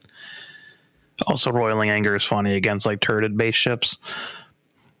 Also, Roiling Anger is funny against like turreted base ships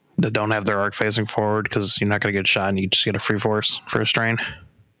that don't have their arc facing forward, because you're not going to get shot and you just get a free force for a strain.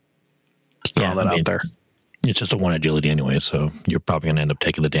 Just throwing that out there. It's just a 1 agility anyway, so you're probably going to end up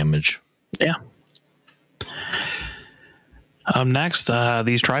taking the damage. Yeah. Next,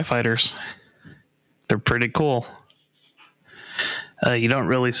 these Tri-Fighters. They're pretty cool. You don't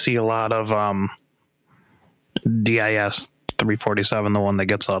really see a lot of DIS 347, the one that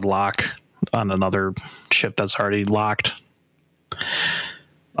gets a lock on another ship that's already locked.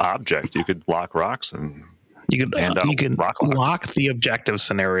 Object. You could lock rocks and you could lock the objective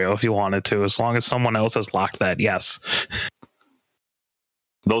scenario if you wanted to, as long as someone else has locked that. Yes.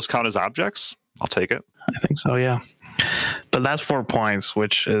 Those count as objects? I'll take it. I think so, yeah. But that's 4 points,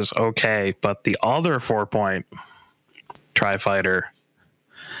 which is okay. But the other 4-point Tri-Fighter,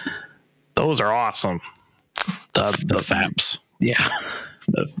 those are awesome. The FAPs. Yeah,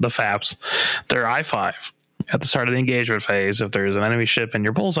 the FAPs. They're I5. At the start of the engagement phase, if there's an enemy ship in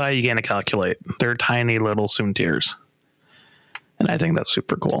your bullseye, you can't calculate. They're tiny little Soontiers. And I think that's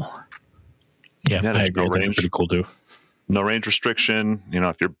super cool. Yeah, I agree. That's pretty cool too. No range restriction.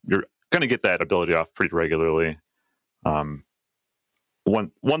 If you're going to get that ability off pretty regularly. One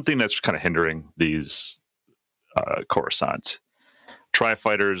thing that's kind of hindering these Coruscant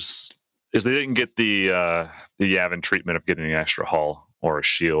Tri-Fighters is they didn't get the Yavin treatment of getting an extra hull or a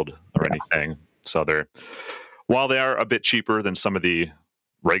shield or anything. So while they are a bit cheaper than some of the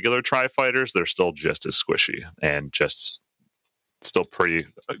regular Tri-Fighters, they're still just as squishy and just still pretty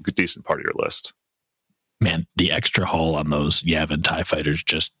a good, decent part of your list. Man, the extra hull on those Yavin TIE fighters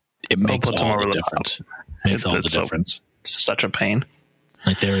it makes puts them all over the the difference. Makes all the difference. Such a pain.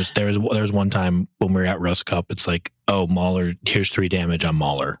 Like there was one time when we were at Rust Cup, it's like, oh, Mauler, here's 3 damage on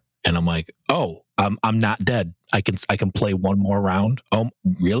Mauler. And I'm like, oh, I'm not dead. I can play one more round. Oh,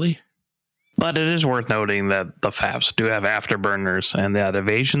 really? But it is worth noting that the FAPs do have afterburners and that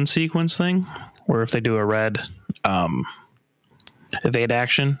evasion sequence thing, where if they do a red evade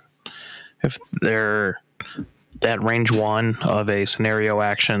action, if they're that range 1 of a scenario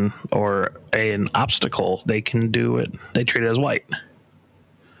action or an obstacle, they can do it. They treat it as white.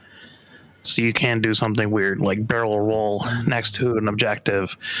 So you can do something weird like barrel roll next to an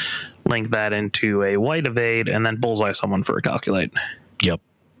objective, link that into a white evade, and then bullseye someone for a calculate. Yep.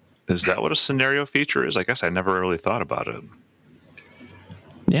 Is that what a scenario feature is? I guess I never really thought about it.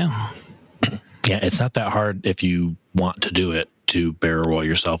 Yeah. Yeah, it's not that hard if you want to do it, to barrel roll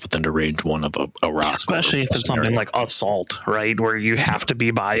yourself within the range 1 of a rock. Especially if it's something like assault, right? Where you have to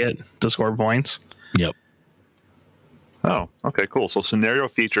be by it to score points. Yep. Oh, okay, cool. So scenario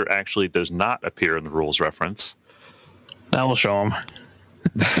feature actually does not appear in the rules reference. That will show them.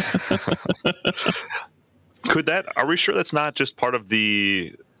 Are we sure that's not just part of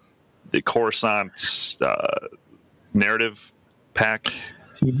the Coruscant narrative pack?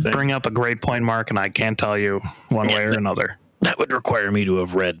 You bring up a great point, Mark, and I can't tell you one way or another. That would require me to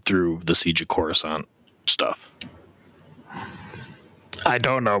have read through the Siege of Coruscant stuff. I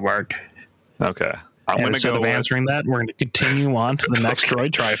don't know, Mark. Okay. I'm going to go answering that. We're going to continue on to the next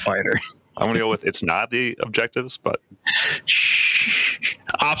droid tri-fighter. I'm going to go with it's not the objectives, but Shh.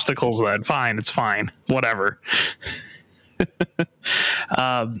 Obstacles then. Fine. It's fine. Whatever.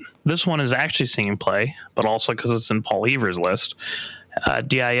 This one is actually seeing play, but also because it's in Paul Heaver's list.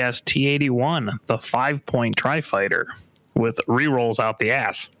 DIS T81, the 5-point tri-fighter with rerolls out the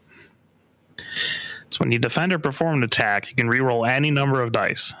ass. So when you defend or perform an attack, you can reroll any number of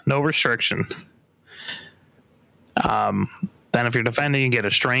dice. No restriction. Then if you're defending, you get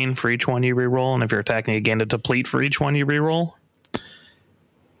a strain for each one you reroll, and if you're attacking, you gain a deplete for each one you reroll.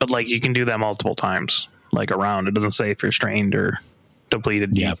 But like you can do that multiple times, like around. It doesn't say if you're strained or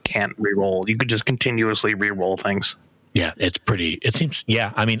depleted, you can't reroll. You could just continuously reroll things. Yeah, it seems,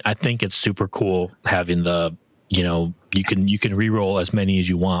 I mean, I think it's super cool having the, you can reroll as many as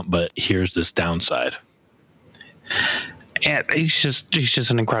you want, but here's this downside. And he's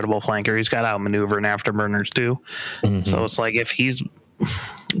just an incredible flanker. He's got outmaneuver and afterburners too. Mm-hmm. So it's like if he's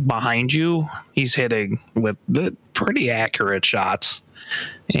behind you, he's hitting with pretty accurate shots,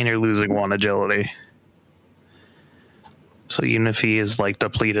 and you're losing 1 agility. So even if he is like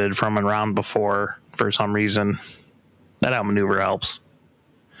depleted from a round before for some reason, that outmaneuver helps.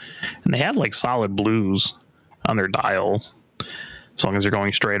 And they have like solid blues on their dials, as long as they're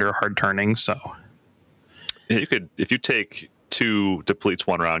going straight or hard turning. So you could, if you take 2 depletes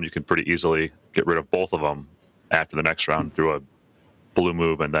 1 round, you can pretty easily get rid of both of them after the next round through a blue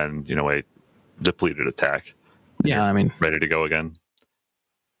move and then, a depleted attack. Yeah, I mean, ready to go again.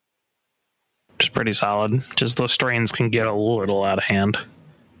 Just pretty solid. Just those strains can get a little out of hand.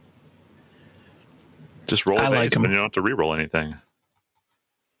 Just roll a base and then you don't have to reroll anything.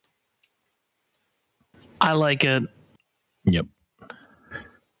 I like it. Yep.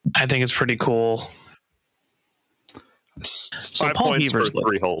 I think it's pretty cool. 5 points for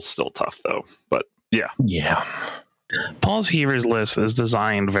 3 holes, still tough though. But yeah. Paul Heaver's list is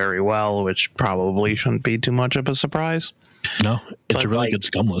designed very well, which probably shouldn't be too much of a surprise. No, it's a really good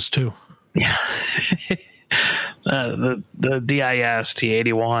scum list too. Yeah. The DIS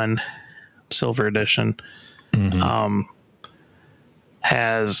T81 Silver Edition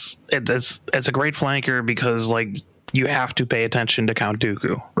has it's a great flanker because like you have to pay attention to Count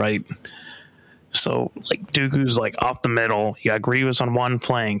Dooku, right? So like Dooku's like up the middle. You got Grievous on one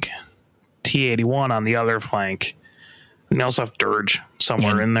flank, T81 on the other flank, and you also have Dirge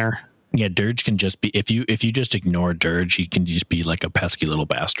somewhere in there. Yeah, Dirge can just be if you just ignore Dirge, he can just be like a pesky little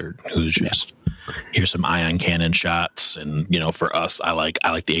bastard who's just here's some ion cannon shots, and for us, I like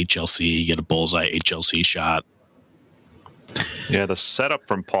the HLC. You get a bullseye HLC shot. Yeah, the setup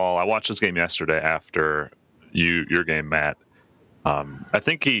from Paul. I watched this game yesterday after your game, Matt.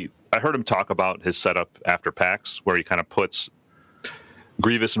 I heard him talk about his setup after PAX, where he kind of puts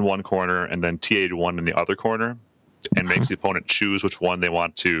Grievous in one corner and then T81 in the other corner, and makes the opponent choose which one they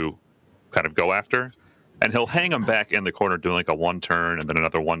want to kind of go after. And he'll hang them back in the corner doing like a 1 turn and then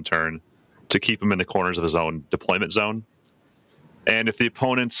another 1 turn to keep him in the corners of his own deployment zone. And if the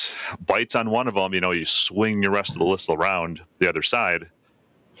opponent bites on one of them, you swing your rest of the list around the other side.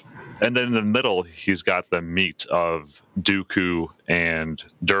 And then in the middle, he's got the meat of Dooku and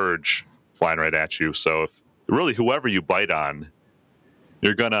Dirge flying right at you. So if, really, whoever you bite on,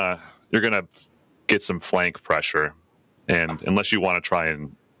 you're gonna get some flank pressure. And unless you want to try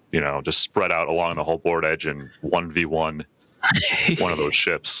and just spread out along the whole board edge and 1v1 one of those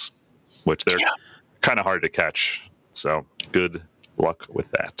ships, which they're kind of hard to catch. So good luck with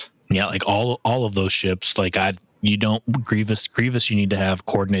that. Yeah, like all of those ships, like you don't Grievous. You need to have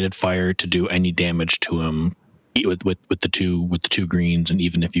coordinated fire to do any damage to him with the two greens, and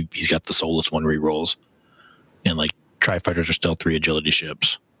even if he's got the soulless one rerolls, and like Tri-Fighters are still 3 agility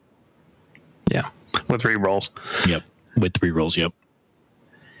ships. Yeah, with rerolls. Yep, with rerolls. Yep.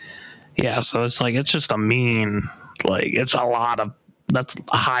 Yeah, so it's just a mean, it's a lot of, that's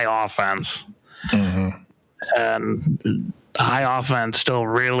high offense. Mm-hmm. And high offense still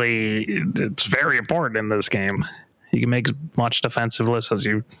it's very important in this game. You can make as much defensive list as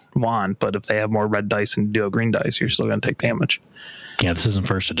you want, but if they have more red dice and you do a green dice, you're still going to take damage. Yeah, this isn't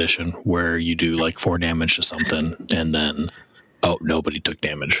first edition where you do 4 damage to something and then, nobody took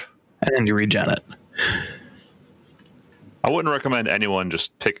damage. And then you regen it. I wouldn't recommend anyone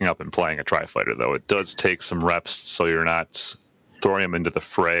just picking up and playing a Tri-Fighter, though. It does take some reps, so you're not throwing him into the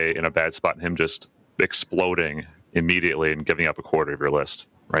fray in a bad spot and him just exploding immediately and giving up a quarter of your list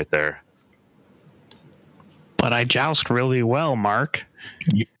right there. But I joust really well, Mark.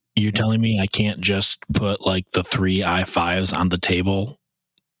 You're telling me I can't just put the 3 I-5s on the table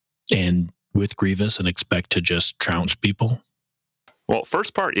and with Grievous and expect to just trounce people? Well,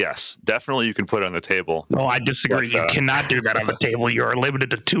 first part, yes. Definitely you can put it on the table. No, I disagree. You cannot do that on the table. You are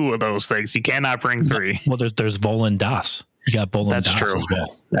limited to 2 of those things. You cannot bring 3. Well, there's Volan Das. You got Volan Das. That's true. As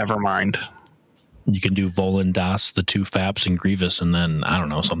well. Never mind. You can do Volan Das, the 2 Faps, and Grievous, and then, I don't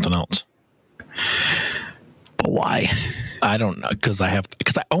know, something else. But why? I don't know, because I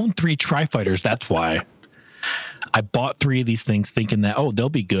own 3 Tri-Fighters. That's why. I bought 3 of these things thinking that, they'll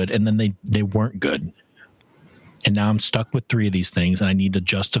be good, and then they weren't good. And now I'm stuck with 3 of these things, and I need to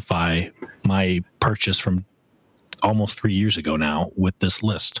justify my purchase from almost 3 years ago now with this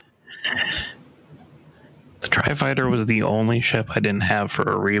list. The Tri-Fighter was the only ship I didn't have for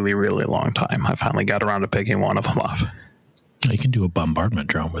a really, really long time. I finally got around to picking one of them off. You can do a bombardment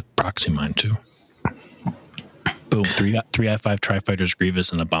drone with Proxy Mine, too. Boom, 3 I-5 Tri-Fighters,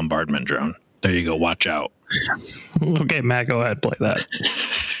 Grievous, and a bombardment drone. There you go, watch out. Okay, Matt, go ahead, play that.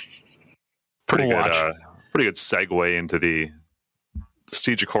 Pretty good segue into the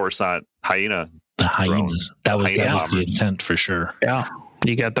Siege of Coruscant Hyena. The hyenas. That was the intent for sure. Yeah.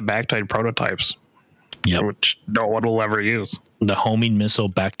 You got the Bactoid prototypes. Yep. Which no one will ever use. The homing missile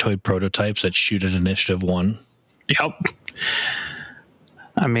Bactoid prototypes that shoot at Initiative 1. Yep.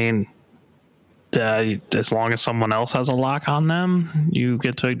 I mean, as long as someone else has a lock on them, you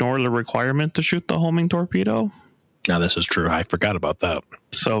get to ignore the requirement to shoot the homing torpedo. Now, this is true. I forgot about that.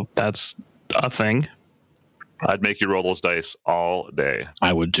 So that's a thing. I'd make you roll those dice all day.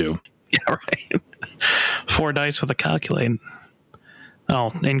 I would too. Yeah, right. 4 dice with a calculate.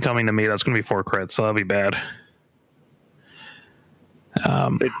 Oh, incoming to me, that's going to be 4 crits, so that'll be bad.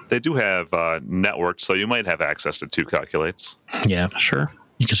 They do have networked, so you might have access to 2 calculates. Yeah, sure.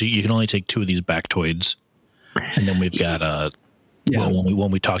 Because you can only take 2 of these Bactoids. And then we've got,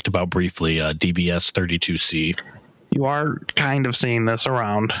 when we talked about briefly, DBS 32C. You are kind of seeing this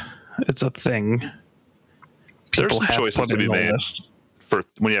around. It's a thing. There's some choices to be made for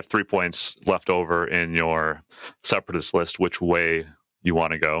when you have 3 points left over in your separatist list, which way you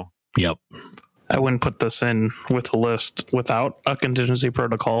want to go. Yep. I wouldn't put this in with a list without a contingency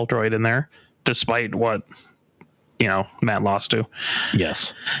protocol droid in there, despite what, Matt lost to.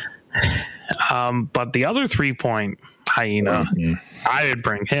 Yes. But the other 3-point Hyena, I would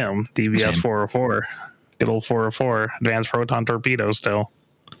bring him, DBS 404. Good old 404, advanced proton torpedo still.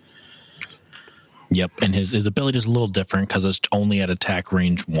 Yep, and his ability is a little different because it's only at attack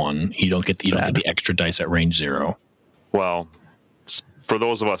range 1. You don't get the extra dice at range 0. Well, for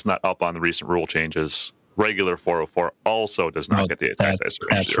those of us not up on the recent rule changes, regular 404 also does not get the attack dice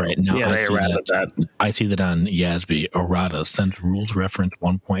at range 0. That's right. No, yeah, they errated that. I see that on Yasby. Errata sent rules reference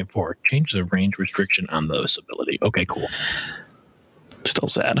 1.4. Changes the range restriction on this ability. Okay, cool. Still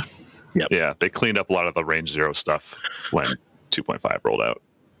sad. Yep. Yeah, they cleaned up a lot of the range 0 stuff when 2.5 rolled out.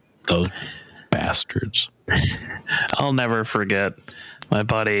 Those bastards. I'll never forget my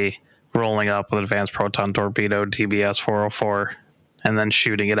buddy rolling up with advanced proton torpedo DBS 404 and then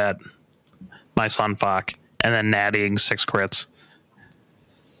shooting it at my Sun Fock and then nattying 6 crits.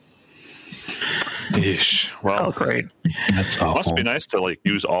 Eesh. Well, great. That's awful. It must be nice to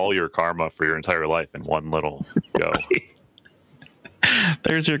use all your karma for your entire life in one little go.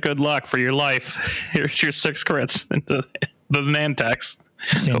 There's your good luck for your life. Here's your 6 crits into the Nantex.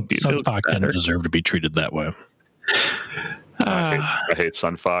 Sunfuck didn't deserve to be treated that way. I hate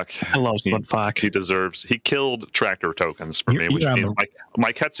Sunfuck. I love Sunfuck. He killed tractor tokens for me, which means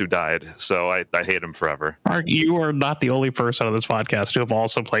my Ketsu died, so I hate him forever. Mark, you are not the only person on this podcast who have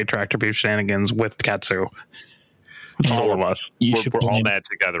also played Tractor Beef Shenanigans with Ketsu. All of us. We're all mad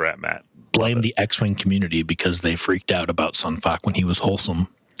together at Matt. Blame the X-Wing community because they freaked out about Sunfuck when he was wholesome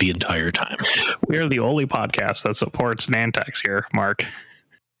the entire time. We are the only podcast that supports Nantex here, Mark.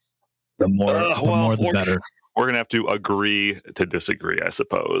 The more the better. We're going to have to agree to disagree, I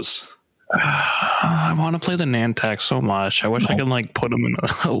suppose. I want to play the Nantex so much. I wish I could put them in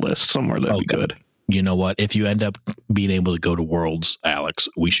a list somewhere. That'd be good. You know what? If you end up being able to go to Worlds, Alex,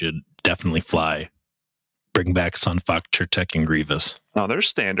 we should definitely fly. Bring back Sunfuck, Chertek, and Grievous. Oh, they're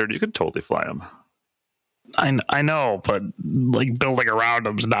standard. You can totally fly them. I know, but building around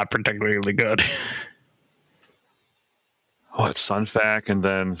them is not particularly good. Oh, it's Sunfuck and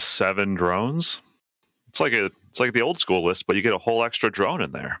then 7 drones. It's like the old school list, but you get a whole extra drone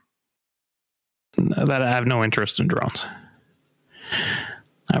in there. That I have no interest in drones.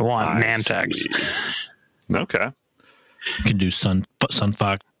 I want Nantex. Okay. You can do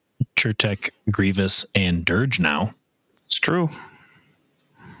Sunfuck, Chertek, Grievous, and Dirge now. It's true.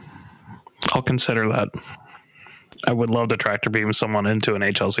 I'll consider that. I would love to tractor beam someone into an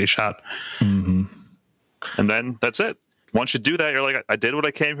HLC shot. Mm-hmm. And then that's it. Once you do that, you're like, I did what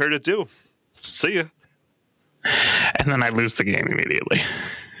I came here to do. See ya. And then I lose the game immediately.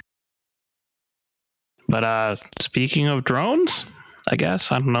 But speaking of drones, I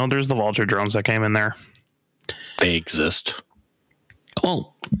guess, I don't know, there's the Vulture drones that came in there. They exist.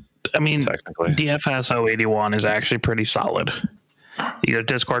 Well, I mean, technically, DFS 081 is actually pretty solid. You get a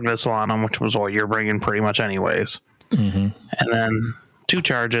Discord missile on them, which was what you're bringing pretty much anyways. Mm-hmm. And then 2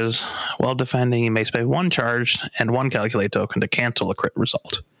 charges. While defending, you may spend 1 charge and 1 calculate token to cancel a crit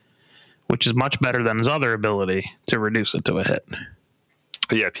result, which is much better than his other ability to reduce it to a hit.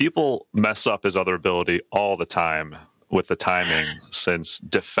 Yeah, people mess up his other ability all the time with the timing, since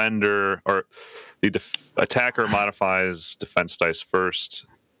defender or the attacker modifies defense dice first.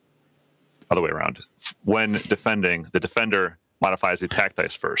 Other way around. When defending, the defender modifies the attack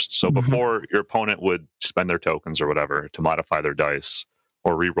dice first. So before your opponent would spend their tokens or whatever to modify their dice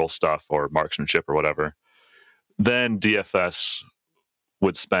or reroll stuff or marksmanship or whatever, then DFS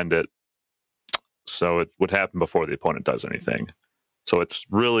would spend it. So it would happen before the opponent does anything. So it's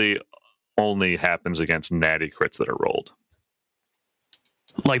really only happens against natty crits that are rolled.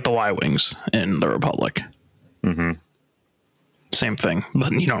 Like the Y-Wings in the Republic. Mm-hmm. Same thing.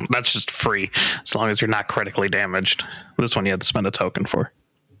 But, that's just free as long as you're not critically damaged. This one you have to spend a token for.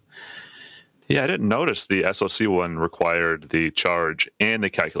 Yeah, I didn't notice the SOC one required the charge and the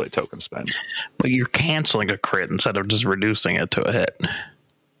calculate token spend. But you're canceling a crit instead of just reducing it to a hit.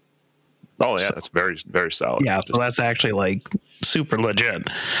 Oh, yeah, that's very, very solid. Yeah, so that's actually super legit.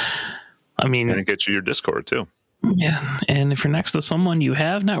 I mean, and it gets you your Discord too. Yeah, and if you're next to someone, you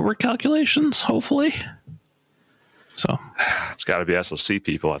have network calculations, hopefully. So it's got to be SOC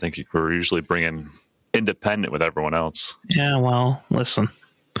people. I think we're usually bringing independent with everyone else. Yeah, well, listen,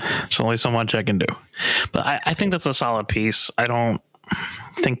 there's only so much I can do. But I think that's a solid piece. I don't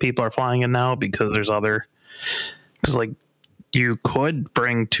think people are flying it now because there's you could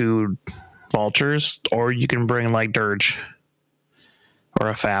bring 2 Vultures, or you can bring Dirge or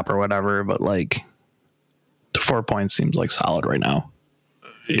a FAP or whatever, but 4 points seems solid right now.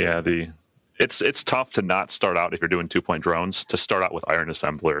 Yeah, it's tough to not start out if you're doing 2-point drones to start out with Iron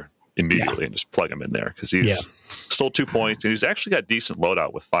Assembler immediately and just plug him in there because he's still 2 points and he's actually got decent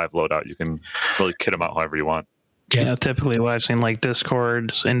loadout with 5 loadout. You can really kit him out however you want. Yeah, typically what I've seen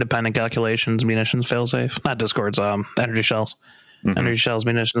Discord, independent calculations, munitions failsafe. Not Discord's energy shells. Mm-hmm. Energy shells,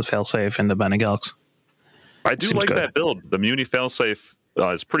 munitions failsafe, independent calcs. I do like that build. The Muni failsafe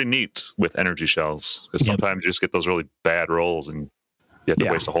is pretty neat with energy shells because sometimes you just get those really bad rolls and you have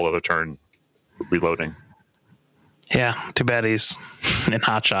to waste a whole other turn reloading. Yeah, too bad he's in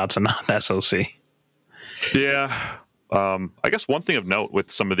hot shots and not SOC. Yeah. I guess one thing of note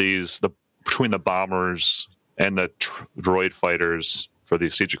with some of these, between the bombers and the droid fighters for the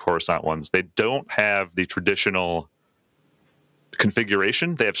Siege of Coruscant ones, they don't have the traditional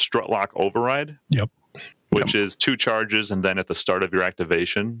configuration. They have strut lock override. Yep. Which is 2 charges, and then at the start of your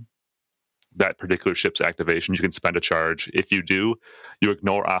activation, that particular ship's activation, you can spend a charge. If you do, you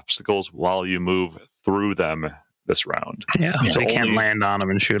ignore obstacles while you move through them this round. Yeah, so you can't land on them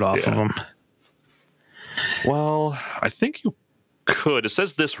and shoot off of them. Well, I think you could. It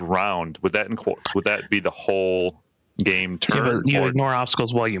says this round. Would that be the whole game turn. You ignore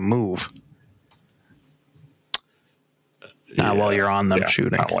obstacles while you move. Not while you're on them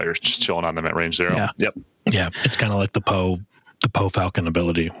shooting. Not while you're just chilling on them at range 0. Yeah. Yep. Yeah, it's kind of like the Poe Falcon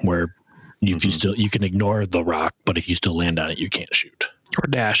ability, where if you can ignore the rock, but if you still land on it, you can't shoot. Or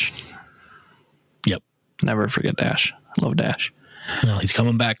dash. Yep. Never forget dash. I love dash. Well, he's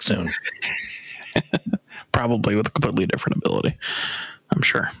coming back soon. Probably with a completely different ability, I'm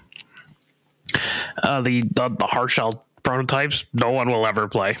sure. The hard shell prototypes, no one will ever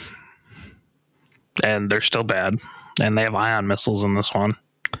play. And they're still bad. And they have ion missiles in this one.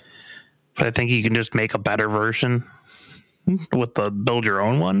 But I think you can just make a better version with the build your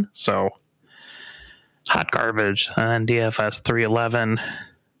own one. So hot garbage. And then DFS 311.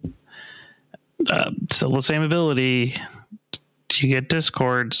 Still the same ability. You get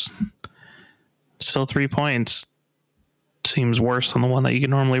discords. Still 3 points. Seems worse than the one that you can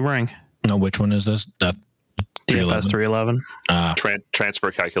normally bring. No, which one is this? DFS 311.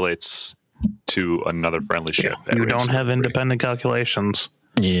 Transfer calculates to another friendly ship. You don't have independent calculations.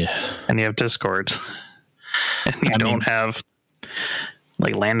 Yeah. And you have discords. And you don't have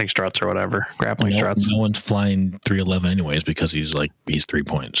like landing struts or whatever, grappling struts. No one's flying 311 anyways because he's 3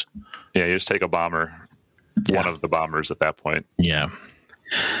 points. Yeah, you just take a bomber, one of the bombers at that point. Yeah.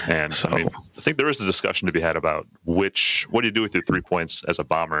 And so, I think there is a discussion to be had about what do you do with your 3 points as a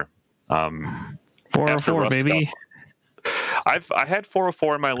bomber? 404, baby. I had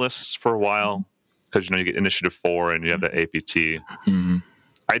 404 in my lists for a while because you get initiative 4 and you have the APT. Mm-hmm.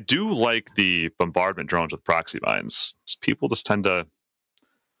 I do like the bombardment drones with proxy mines. People just tend to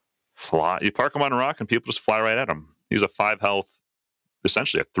fly. You park them on a rock and people just fly right at them. He's a 5 health,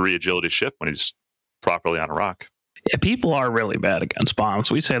 essentially a 3 agility ship when he's properly on a rock. Yeah, people are really bad against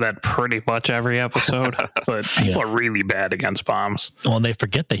bombs. We say that pretty much every episode, but people are really bad against bombs. Well, and they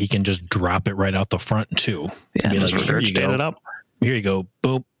forget that he can just drop it right out the front too. Yeah, be like, here you go. It up. Here you go.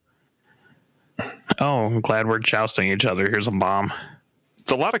 Boop. Oh, I'm glad we're jousting each other. Here's a bomb.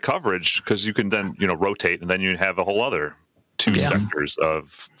 It's a lot of coverage because you can then rotate and then you have a whole other 2 sectors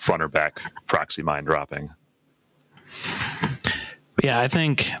of front or back proxy mine dropping. Yeah, I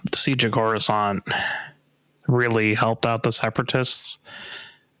think Siege of Coruscant really helped out the Separatists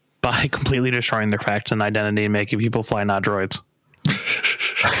by completely destroying their faction identity and making people fly not droids.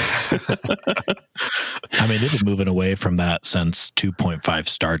 I mean, they've been moving away from that since 2.5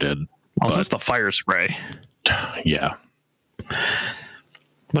 started. Well, since the fire spray. Yeah.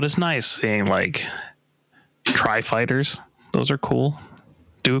 But it's nice seeing tri-fighters. Those are cool.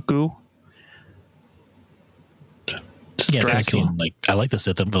 Dooku. Yeah, I like the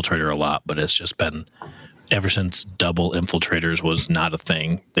Sith Infiltrator a lot, but it's just been ever since double infiltrators was not a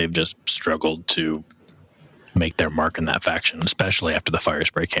thing. They've just struggled to make their mark in that faction, especially after the fire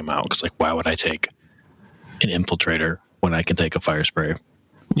spray came out. Because why would I take an infiltrator when I can take a fire spray?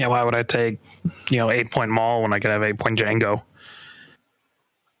 Yeah, why would I take 8-point Maul when I could have 8-point Jango?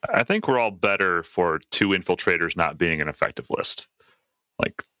 I think we're all better for 2 infiltrators not being an effective list.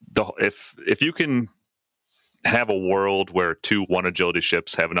 If you can have a world where 2 1 agility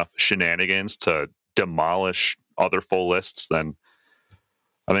ships have enough shenanigans to demolish other full lists, then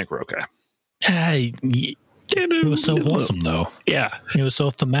I think we're okay. It was so wholesome, though. Yeah, it was so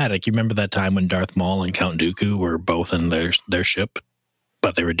thematic. You remember that time when Darth Maul and Count Dooku were both in their ship,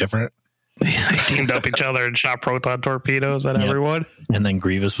 but they were different? They teamed up each other and shot proton torpedoes at everyone. And then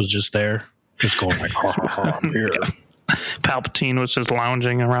Grievous was just there, just going ha, ha, ha, I'm here. Yeah. Palpatine was just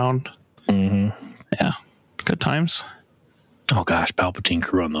lounging around. Mm-hmm. Yeah, good times. Oh gosh, Palpatine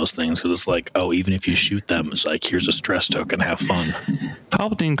crew on those things. It was even if you shoot them, it's here's a stress token, have fun.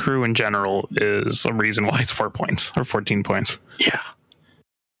 Palpatine crew in general is a reason why it's 4 points or 14 points. Yeah.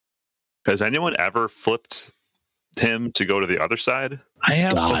 Has anyone ever flipped him to go to the other side? I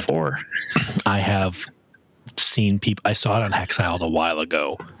have before. I have seen people. I saw it on Hexiled a while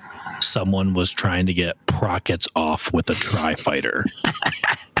ago. Someone was trying to get Prockets off with a Tri-Fighter.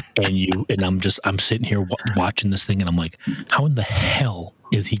 And I'm sitting here watching this thing, and I'm like, how in the hell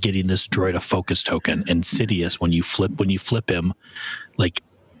is he getting this droid a focus token? And Sidious, when you flip him,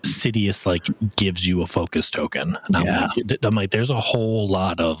 Sidious gives you a focus token. And I'm like, there's a whole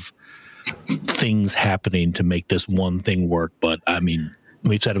lot of things happening to make this one thing work. But I mean,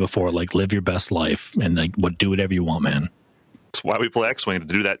 we've said it before, live your best life and do whatever you want, man. That's why we play X-Wing, to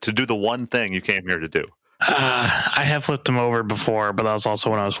do that, to do the one thing you came here to do. I have flipped him over before, but that was also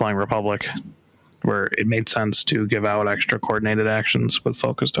when I was flying Republic, where it made sense to give out extra coordinated actions with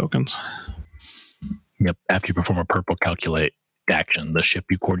focus tokens. Yep. After you perform a purple calculate action, the ship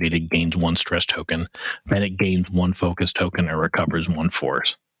you coordinated gains 1 stress token, then it gains 1 focus token and recovers 1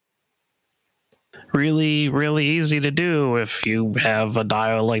 force. Really, really easy to do if you have a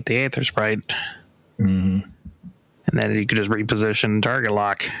dial like the Aether Sprite. Mm-hmm. And then you could just reposition target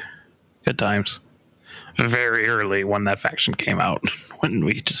lock. Good times. Very early when that faction came out, when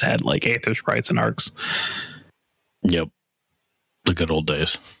we just had like Aether Sprites and Arcs. Yep. The good old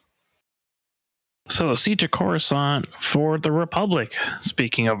days. So the Siege of Coruscant for the Republic.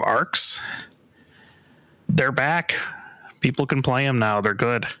 Speaking of Arcs, they're back. People can play them now. They're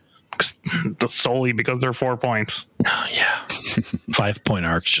good. Solely because they're 4 points. Oh, yeah. 5 point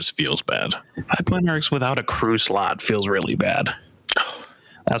arcs just feels bad. 5 point arcs without a crew slot feels really bad.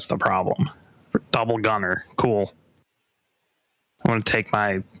 That's the problem. Double gunner, cool. I want to take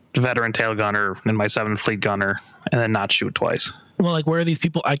my veteran tail gunner and my 7 fleet gunner and then not shoot twice. Well, like, where are these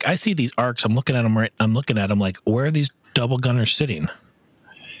people? I see these arcs. I'm looking at them like, where are these double gunners sitting?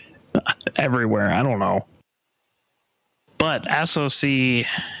 Everywhere. I don't know. But SOC,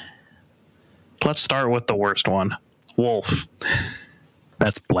 let's start with the worst one. Wolf.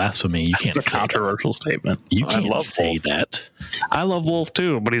 That's blasphemy. You can't It's a say controversial statement. You I can't love say Wolf. that. I love Wolf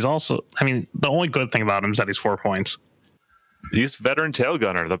too, but he's also, I mean, the only good thing about him is that he's 4 points. He's veteran tail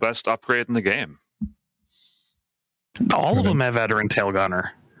gunner, the best upgrade in the game. All of them have veteran tail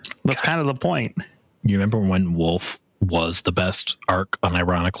gunner. That's kind of the point. You remember when Wolf was the best arc,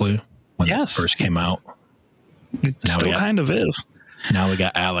 unironically, when Yes. it first came out? It Now still we got- kind of is. Now we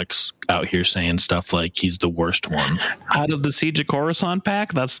got Alex out here saying stuff like he's the worst one. Out of the Siege of Coruscant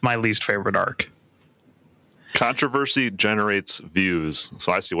pack, that's my least favorite arc. Controversy generates views,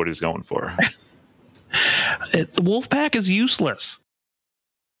 so I see what he's going for. The Wolf pack is useless.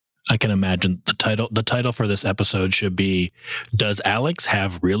 I can imagine the title. The title for this episode should be, "Does Alex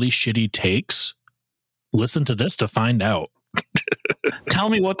have really shitty takes? Listen to this to find out." Tell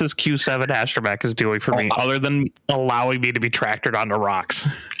me what this Q7 astromech is doing for me, other than allowing me to be tractored onto rocks.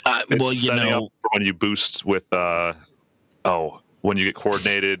 It's Well, you setting know, up for when you boost with when you get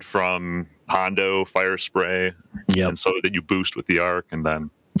coordinated from Hondo fire spray, yep. and so then you boost with the arc, and then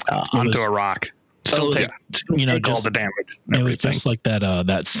Onto a rock. Still take, you know, take all just the damage. and it was everything. just like that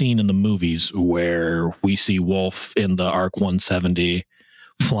that scene in the movies where we see Wolf in the Arc 170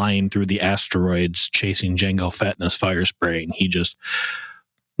 flying through the asteroids, chasing Jango Fett in his fire spray, and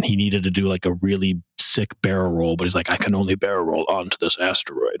he needed to do like a really sick barrel roll, but he's like, I can only barrel roll onto this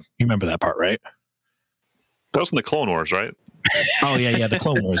asteroid. You remember that part, right? that was in the Clone Wars, right? Oh yeah, the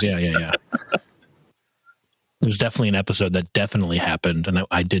Clone Wars, yeah. There's definitely an episode that definitely happened, and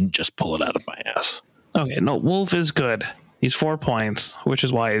I didn't just pull it out of my ass. Okay, no, Wolf is good. He's 4 points, which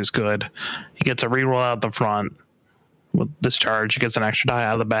is why he's good. He gets a reroll out the front with discharge. He gets an extra die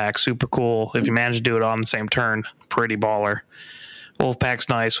out of the back. Super cool. If you manage to do it on the same turn, pretty baller. Wolfpack's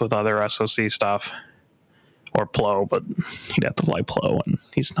nice with other SOC stuff. Or Plo, but he'd have to fly Plo, and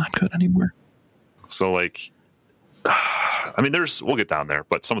he's not good anymore. So like, I mean, we'll get down there,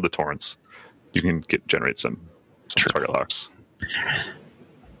 but some of the torrents you can generate some target locks.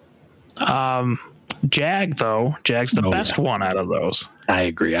 Jag though, Jag's the best one out of those. I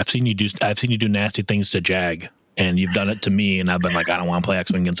agree. I've seen you do nasty things to Jag, and you've done it to me, and I've been like, I don't want to play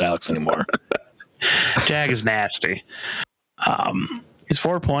X-Wing against Alex anymore. Jag is nasty. He's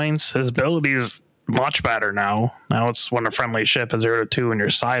 4 points. His ability is much better now. Now it's when a friendly ship is 0-2 and your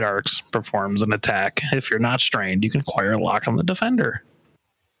side arcs performs an attack. If you're not strained, you can acquire a lock on the defender.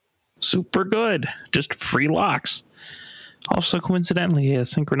 Super good. Just free locks. Also, coincidentally, he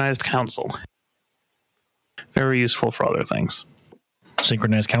has synchronized council. Very useful for other things.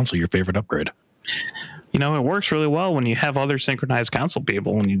 Synchronized Council, your favorite upgrade. You know, it works really well when you have other synchronized council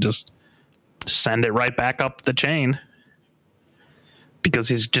people and you just send it right back up the chain. Because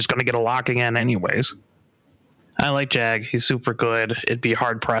he's just going to get a lock again anyways. I like Jag. He's super good. It'd be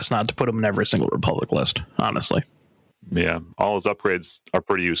hard pressed not to put him in every single Republic list, honestly. Yeah, all his upgrades are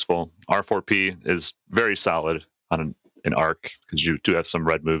pretty useful. R4P is very solid on an arc because you do have some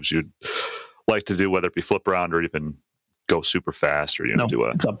red moves you'd like to do, whether it be flip around or even go super fast or do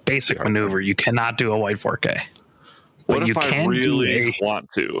it's a basic maneuver. You cannot do a white 4K. But what you if I can really want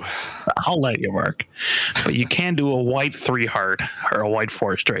to? I'll let you work. But you can do a white 3 hard or a white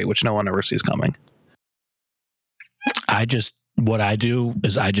 4 straight, which no one ever sees coming. What I do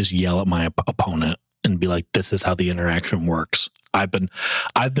is I just yell at my opponent and be like, this is how the interaction works. I've been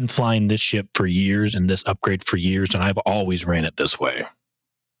flying this ship for years and this upgrade for years, and I've always ran it this way.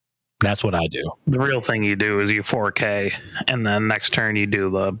 That's what I do. The real thing you do is you 4K, and then next turn you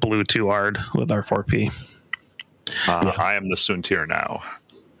do the blue 2 hard with R4P. I am the Soontir now.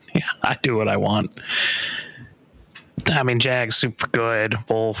 Yeah, I do what I want. I mean, Jag's super good.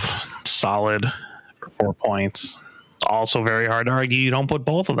 Wolf, solid for 4 points. Also very hard to argue you don't put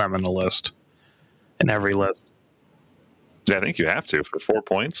both of them in the list. in every list. Yeah, I think you have to for 4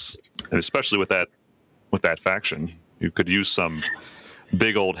 points, and especially with that faction, you could use some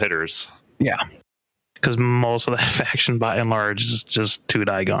big old hitters. Yeah, because most of that faction, by and large, is just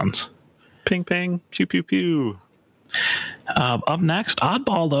 2-die guns. Ping, ping, pew, pew, pew. Up next,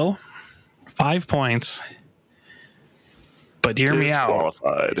 Oddball, though. 5 points. But hear me out.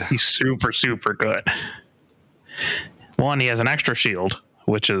 He's super, super good. One, he has an extra shield,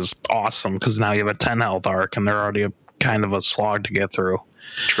 which is awesome because now you have a 10 health arc and they're already kind of a slog to get through.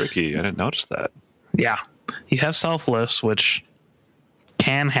 Tricky. I didn't notice that. Yeah. You have selfless, which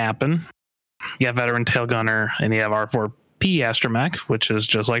can happen. You have veteran tail gunner and you have R4P Astromech, which is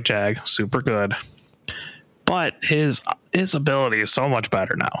just like Jag, super good. But his ability is so much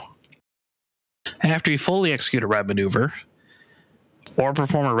better now. After you fully execute a red maneuver or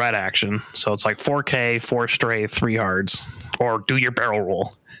perform a red action, so it's like 4K, 4 stray, 3 hards, or do your barrel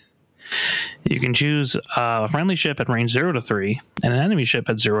roll, you can choose a friendly ship at range 0 to 3 and an enemy ship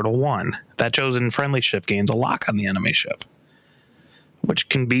at 0 to 1. That chosen friendly ship gains a lock on the enemy ship, which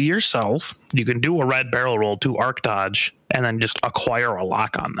can be yourself. You can do a red barrel roll to arc dodge and then just acquire a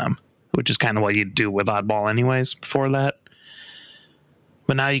lock on them, which is kind of what you'd do with Oddball anyways before that.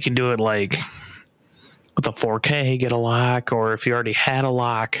 But now you can do it like with a 4K, get a lock, or if you already had a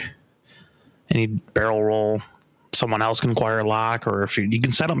lock and you barrel roll, someone else can acquire a lock, or if you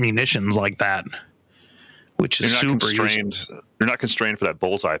can set up munitions like that, which is super constrained. Useful. You're not constrained for that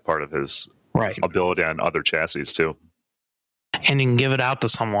bullseye part of his ability on other chassis too. And you can give it out to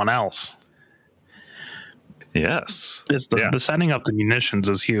someone else. Yes. The setting up the munitions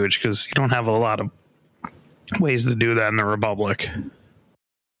is huge because you don't have a lot of ways to do that in the Republic.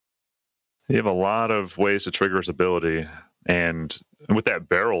 You have a lot of ways to trigger his ability, and with that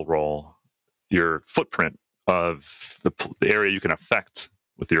barrel roll, your footprint of the area you can affect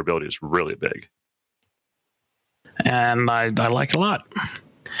with your ability is really big. And I like it a lot.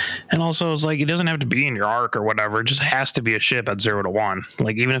 And also, it's like, it doesn't have to be in your arc or whatever. It just has to be a ship at 0 to 1.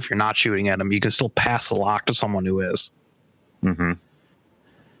 Like, even if you're not shooting at him, you can still pass the lock to someone who is. Mm-hmm.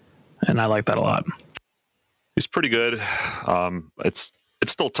 And I like that a lot. He's pretty good.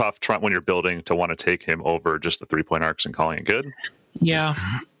 It's still tough when you're building to want to take him over just the 3-point arcs and calling it good. Yeah.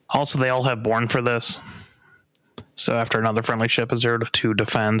 Also, they all have Born for this. So after another friendly ship at 0 to 2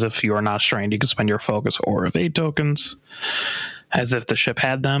 defends, if you are not strained, you can spend your focus or evade tokens as if the ship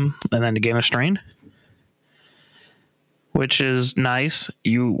had them, and then to gain a strain, which is nice.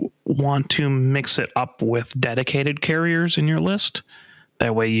 You want to mix it up with dedicated carriers in your list.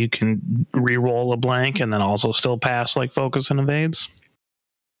 That way you can re-roll a blank and then also still pass like focus and evades.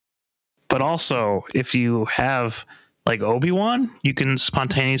 But also, if you have like Obi-Wan, you can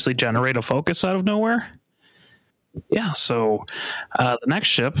spontaneously generate a focus out of nowhere. Yeah, so the next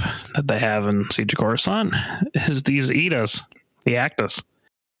ship that they have in Siege of Coruscant is these Etas, the Actus.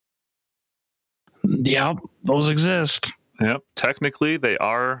 Yeah, those exist. Yep, technically they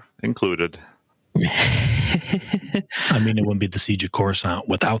are included. I mean, it wouldn't be the Siege of Coruscant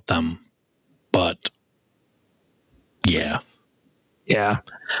without them, but yeah. Yeah.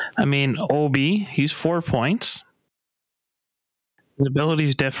 I mean, Obi, he's 4 points. His ability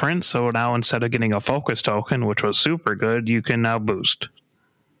is different, so now instead of getting a focus token, which was super good, you can now boost,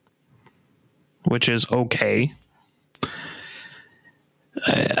 which is okay.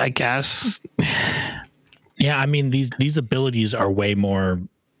 I guess. Yeah, I mean, these abilities are way more,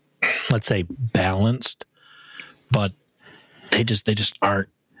 let's say, balanced, but they just aren't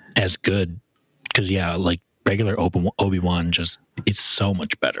as good because, yeah, like regular Obi-Wan just is so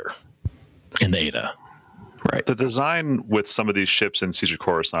much better in the Eta. Right. The design with some of these ships in Siege of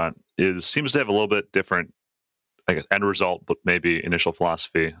Coruscant seems to have a little bit different, I guess, end result, but maybe initial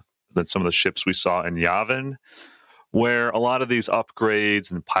philosophy than some of the ships we saw in Yavin, where a lot of these upgrades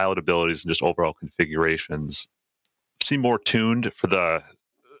and pilot abilities and just overall configurations seem more tuned for the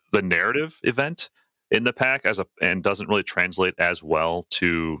narrative event in the pack and doesn't really translate as well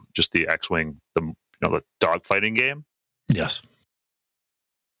to just the X-Wing, the dogfighting game. Yes.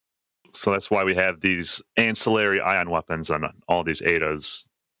 So that's why we have these ancillary ion weapons on all these Etas.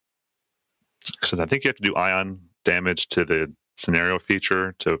 Because I think you have to do ion damage to the scenario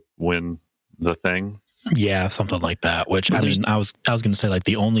feature to win the thing. Yeah, something like that. Which I mean, I was going to say, like,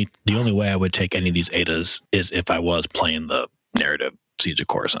 the only way I would take any of these Etas is if I was playing the narrative Siege of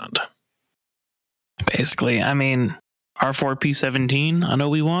Coruscant. Basically, I mean, R4P17 on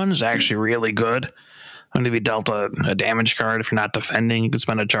Obi-Wan is actually really good. When to be dealt a damage card, if you're not defending, you can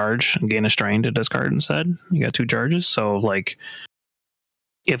spend a charge and gain a strain to discard instead. You got 2 charges, so like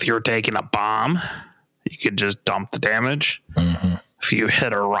if you're taking a bomb, you could just dump the damage. Mm-hmm. If you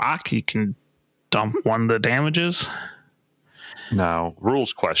hit a rock, you can dump one of the damages. Now,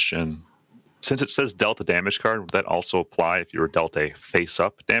 rules question. Since it says dealt a damage card, would that also apply if you were dealt a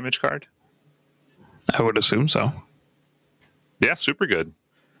face-up damage card? I would assume so. Yeah, super good.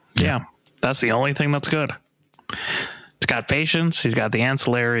 Yeah, that's the only thing that's good. It's got patience. He's got the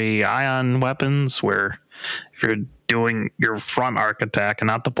ancillary ion weapons where if you're doing your front arc attack and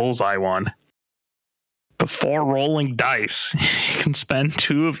not the bullseye one, before rolling dice, you can spend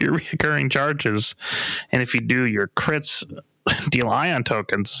 2 of your recurring charges. And if you do, your crits deal ion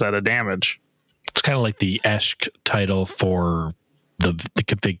tokens instead of damage. It's kind of like the Esk title for the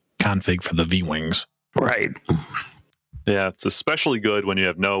config for the V-Wings. Right. Yeah, it's especially good when you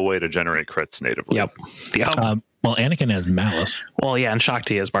have no way to generate crits natively. Yep. Well, Anakin has Malice. Well, yeah, and Shaak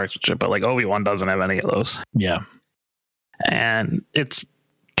Ti has marksmanship, but like Obi-Wan doesn't have any of those. Yeah. And it's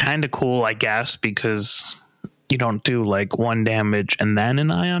kind of cool, I guess, because you don't do like 1 damage and then an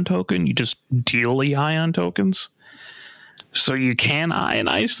ion token. You just deal the ion tokens. So you can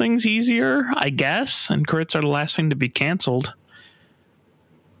ionize things easier, I guess, and crits are the last thing to be canceled.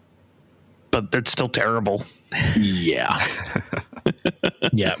 But it's still terrible. Yeah.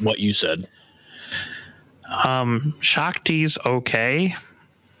 Yeah, what you said. Shaak Ti's okay-ish.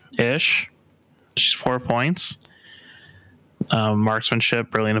 She's 4 points.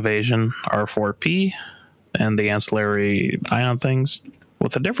 Marksmanship, Brilliant Evasion, R4P, and the ancillary ion things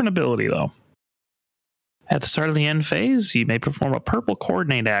with a different ability, though. At the start of the end phase, you may perform a purple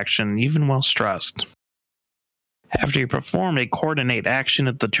coordinate action, even while stressed. After you perform a coordinate action,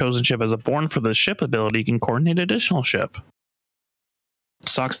 if the chosen ship has a born for the ship ability, you can coordinate additional ship.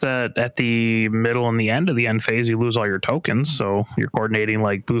 Sucks that at the middle and the end of the end phase, you lose all your tokens, so you're coordinating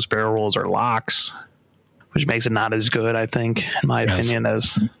like boost barrel rolls or locks, which makes it not as good, I think, in my opinion,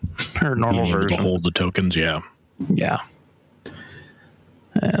 as her normal Being able version. to hold the tokens, yeah. Yeah.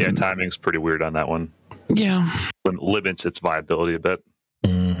 Yeah, timing's pretty weird on that one. Yeah. It limits its viability a bit.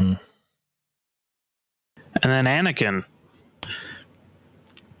 Mm-hmm. And then Anakin.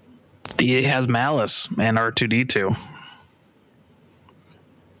 He has Malice and R2-D2.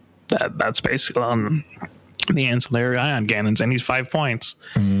 That's basically on the ancillary ion cannons, and he's 5 points.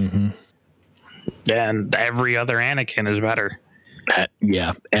 Mm-hmm. And every other Anakin is better.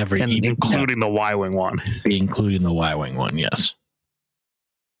 Yeah, including the Y-Wing one. Including the Y-Wing one, yes.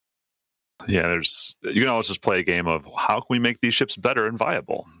 Yeah, you can always just play a game of how can we make these ships better and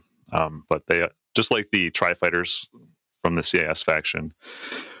viable. But they, just like the Tri-Fighters from the CIS faction,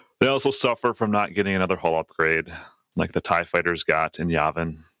 they also suffer from not getting another hull upgrade like the TIE Fighters got in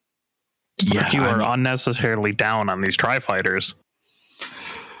Yavin. Yeah, you are unnecessarily down on these Tri-Fighters.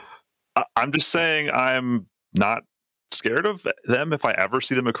 I'm just saying I'm not scared of them if I ever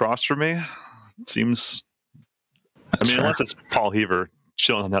see them across from me. It seems... unless it's Paul Heaver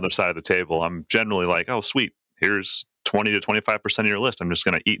chilling on the other side of the table, I'm generally like, oh, sweet, here's 20 to 25% of your list. I'm just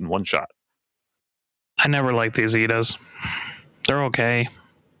going to eat in one shot. I never liked these Etas. They're okay.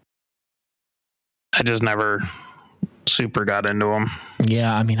 I just never super got into them.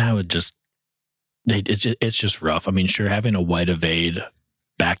 Yeah, I would just... It's just rough. Sure, having a white evade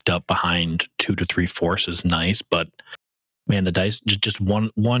backed up behind 2 to 3 force is nice, but man, the dice just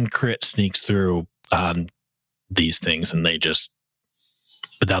one crit sneaks through on these things, and they just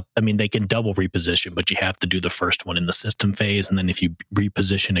they can double reposition, but you have to do the first one in the system phase, and then if you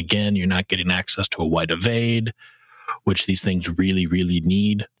reposition again, you're not getting access to a white evade, which these things really, really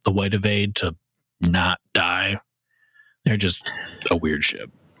need the white evade to not die. They're just a weird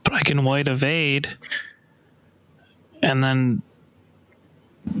ship. But I can white evade and then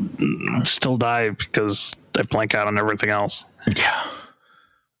still die because I blank out on everything else. Yeah.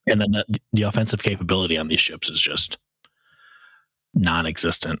 And then the offensive capability on these ships is just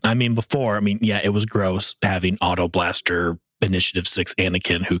non-existent. Before, it was gross having Auto Blaster Initiative 6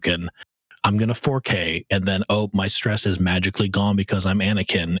 Anakin who can, I'm going to 4K, and then, my stress is magically gone because I'm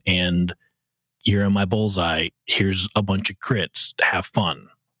Anakin, and you're in my bullseye. Here's a bunch of crits. Have fun.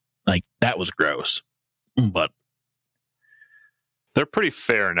 Like, that was gross. But they're pretty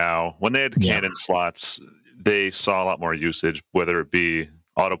fair now. When they had cannon slots, they saw a lot more usage, whether it be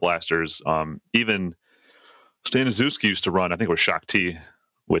auto blasters. Even Staniszewski used to run, I think it was Shaak Ti,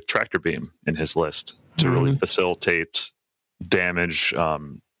 with Tractor Beam in his list to really facilitate damage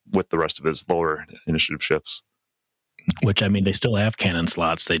with the rest of his lower initiative ships. Which, they still have cannon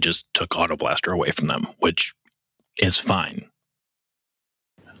slots. They just took Auto Blaster away from them, which is fine.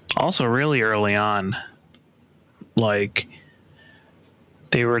 Also, really early on, like,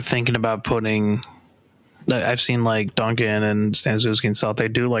 they were thinking about putting... I've seen, like, Duncan and Staniszewski and stuff. They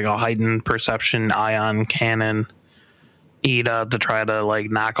do, like, a heightened perception ion cannon EDA to try to like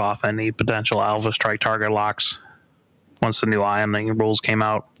knock off any potential Alpha Strike target locks once the new ioning rules came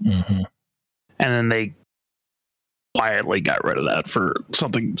out. Mm-hmm. And then they quietly got rid of that for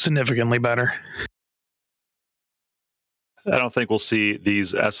something significantly better. I don't think we'll see these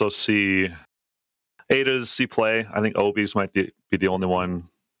SOC ADAs see play. I think OBs might be the only one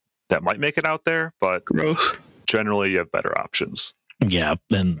that might make it out there, but Gross. generally you have better options. Yeah,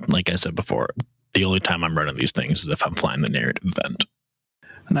 and like I said before, the only time I'm running these things is if I'm flying the narrative event.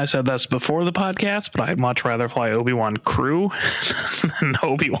 And I said that's before the podcast, but I'd much rather fly Obi-Wan crew than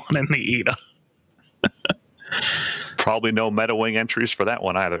Obi-Wan in the EDA. Probably no meta wing entries for that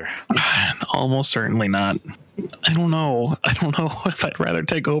one either. Almost certainly not. I don't know if I'd rather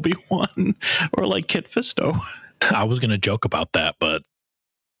take Obi-Wan or like Kit Fisto. I was going to joke about that, but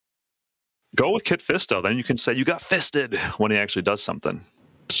Go with Kit Fisto. Then you can say you got fisted when he actually does something.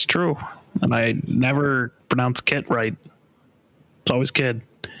 It's true. And I never pronounce Kit right. It's always Kid.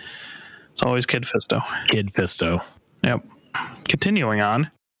 It's always Kid Fisto. Kid Fisto. Yep. Continuing on.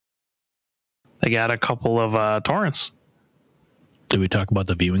 They got a couple of torrents. Did we talk about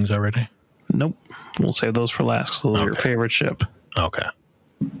the viewings already? Nope. We'll save those for last because they're your favorite ship. Okay.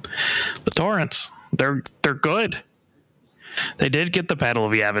 The torrents. They're good. They did get the Battle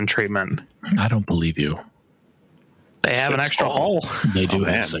of Yavin treatment. I don't believe you. They have an extra hull. They do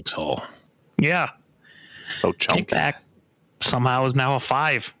have 6 hull. Yeah. So chunky. Kickback somehow is now a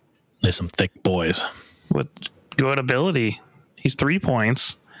 5 They're some thick boys. with good ability. He's 3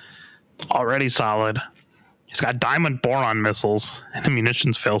 points. Already solid. He's got diamond boron missiles and a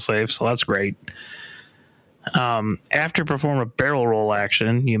munitions failsafe, so that's great. After perform a barrel roll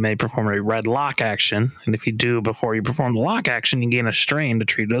action, you may perform a red lock action, and if you do before you perform the lock action, you gain a strain to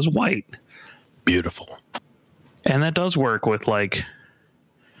treat it as white. Beautiful. And that does work with like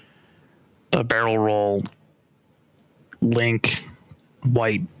the barrel roll link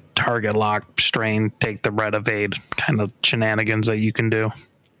white target lock strain, take the red evade kind of shenanigans that you can do.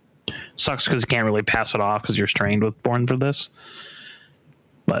 Sucks because you can't really pass it off because you're strained with Born for this.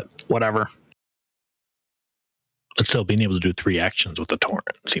 But whatever. But still, being able to do 3 actions with the torrent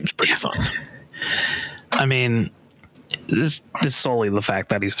seems pretty fun. I mean, this is solely the fact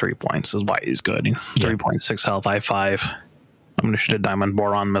that he's 3 points is why he's good. He's 3.6 health, I5. I'm going to shoot a diamond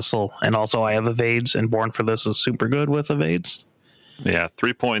boron missile. And also I have evades, and Born for this is super good with evades. Yeah,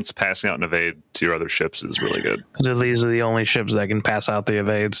 3 points passing out an evade to your other ships is really good. Because these are the only ships that can pass out the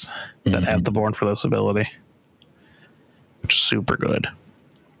evades that have the Born for this ability. Which is super good.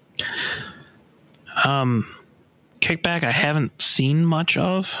 Kickback I haven't seen much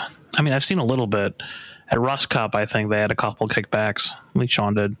of. I mean, I've seen a little bit. At Rust Cup, I think they had a couple kickbacks. At least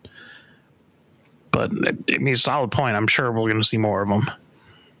Sean did. But I mean, solid point. I'm sure we're going to see more of them.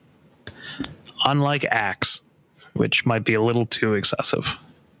 Unlike Axe, which might be a little too excessive.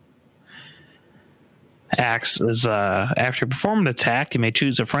 Axe is after you perform an attack, you may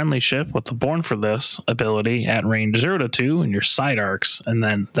choose a friendly ship with the Born for this ability at range 0 to 2 in your side arcs, and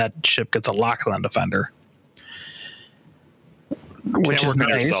then that ship gets a lockdown defender. Which Can't is work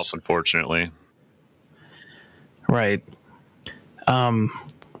on nice. yourself, unfortunately. Right.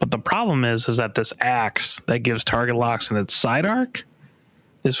 But the problem is that this axe that gives target locks in its side arc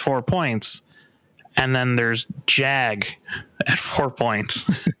is 4 points. And then there's Jag at 4 points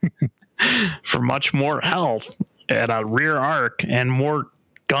for much more health at a rear arc and more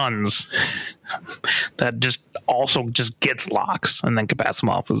guns that just also just gets locks and then can pass them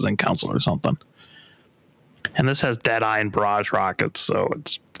off as in council or something. And this has Deadeye and Barrage rockets, so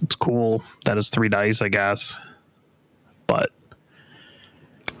it's cool. That is 3 dice, I guess. But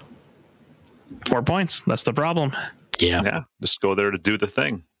 4 points, that's the problem. Yeah. Just go there to do the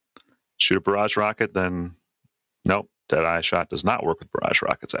thing. Shoot a barrage rocket, then nope. Deadeye shot does not work with barrage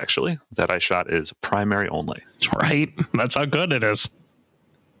rockets, actually. Deadeye shot is primary only. Right? That's how good it is.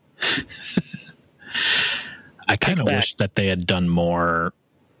 I kind of wish that they had done more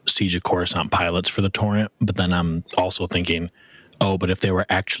Siege of Coruscant pilots for the torrent, but then I'm also thinking, but if they were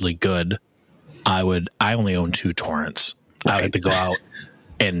actually good, I only own 2 torrents. Right. I would have to go out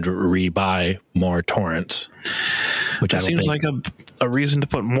and rebuy more torrents. Which it seems like a reason to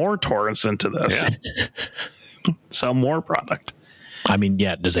put more torrents into this. Yeah. Sell more product. I mean,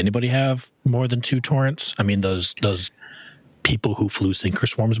 yeah, does anybody have more than 2 torrents? I mean, those people who flew Sinker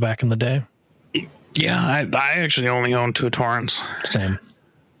Swarms back in the day? Yeah, I actually only own 2 torrents. Same.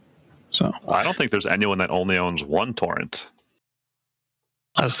 So I don't think there's anyone that only owns 1 torrent.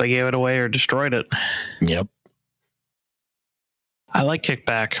 Unless they gave it away or destroyed it. Yep. I like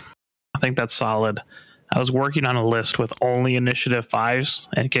Kickback. I think that's solid. I was working on a list with only Initiative 5s,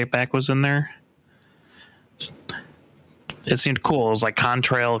 and Kickback was in there. It seemed cool. It was like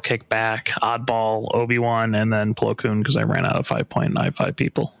Contrail, Kickback, Oddball, Obi-Wan, and then Plo Koon because I ran out of 5.95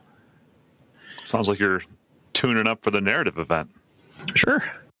 people. Sounds like you're tuning up for the narrative event. Sure.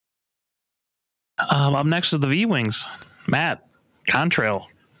 Up next is the V-Wings. Matt, Contrail.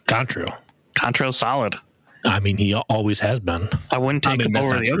 Contrail's solid. I mean, he always has been. I wouldn't take him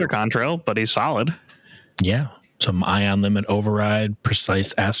over the other Contrail, but he's solid. Yeah. Some Ion Limit Override,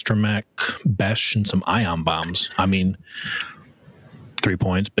 Precise Astromech, Besh, and some Ion Bombs. I mean, 3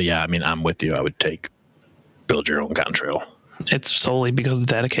 points. But yeah, I mean, I'm with you. I would build your own Contrail. It's solely because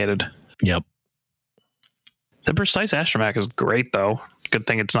it's dedicated. Yep. The Precise Astromech is great, though. Good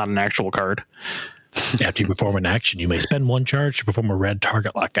thing it's not an actual card. After you perform an action, you may spend 1 charge to perform a red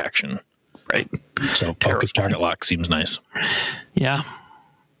target lock action. Right. So focus target lock seems nice. Yeah.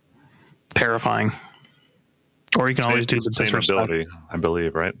 Terrifying. Or you can always do the same ability, I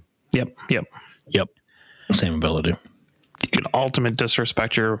believe, right? Yep. Same ability. You can ultimate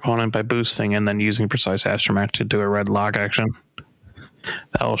disrespect your opponent by boosting and then using Precise Astromech to do a red lock action.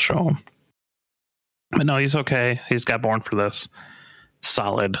 That'll show him. But no, he's okay. He's got born for this.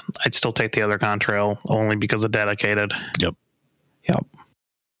 Solid. I'd still take the other Contrail only because of dedicated. Yep.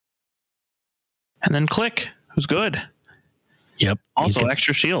 And then Click, who's good. Yep. Also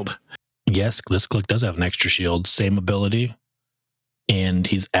extra shield. Yes, this Click does have an extra shield. Same ability. And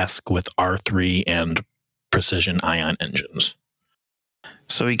he's ESC with R3 and precision ion engines.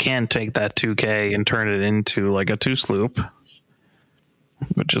 So he can take that 2K and turn it into like a 2-sloop,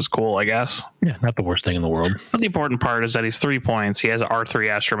 which is cool, I guess. Yeah, not the worst thing in the world. But the important part is that he's 3 points. He has R3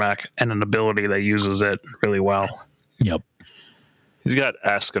 Astromech and an ability that uses it really well. Yep. He's got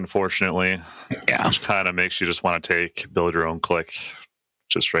ESC, unfortunately. Yeah. Which kind of makes you just want to build your own Click.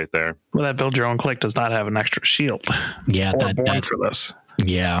 Just right there. Well, that build your own Click does not have an extra shield. Yeah, that for this.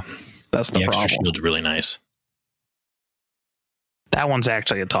 Yeah, that's the problem. Extra shield's really nice. That one's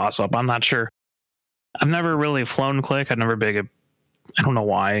actually a toss-up. I'm not sure. I've never really flown Click. I've never been I don't know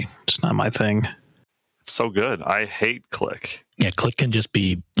why. It's not my thing. It's so good. I hate Click. Yeah, Click can just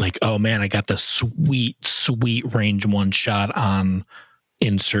be like, oh man, I got the sweet range 1 shot on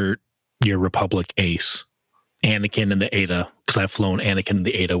insert your Republic Ace. Anakin and the Ada, because I've flown Anakin and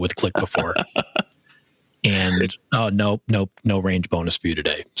the Ada with Click before. And no range bonus for you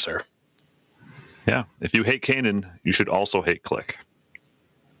today, sir. Yeah, if you hate Kanan, you should also hate Click.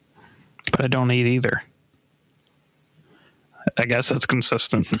 But I don't hate either. I guess that's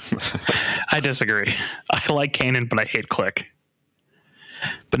consistent. I disagree. I like Kanan, but I hate Click.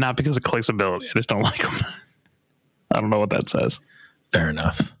 But not because of Click's ability. I just don't like him. I don't know what that says. Fair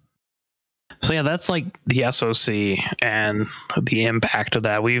enough. So yeah, that's like the SOC and the impact of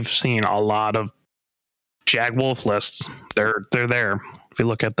that. We've seen a lot of Jag Wolf lists. They're there. If you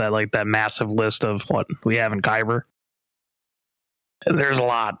look at that, like that massive list of what we have in Kyber, there's a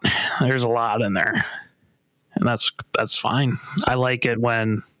lot. There's a lot in there, and that's fine. I like it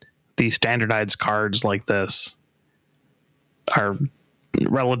when these standardized cards like this are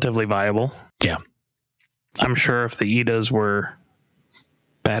relatively viable. Yeah, I'm sure if the Edas were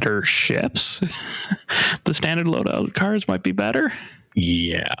better ships, the standard loadout cards might be better.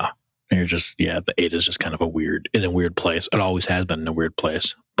 Yeah. They're just, the Ada is just kind of in a weird place. It always has been in a weird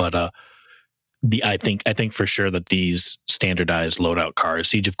place. But I think for sure that these standardized loadout cards,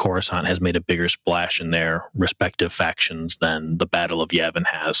 Siege of Coruscant has made a bigger splash in their respective factions than the Battle of Yavin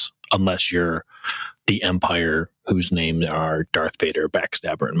has, unless you're the Empire whose names are Darth Vader,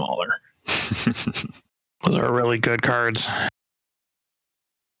 Backstabber, and Mauler. Those are really good cards.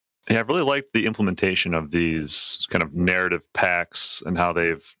 Yeah, I really liked the implementation of these kind of narrative packs and how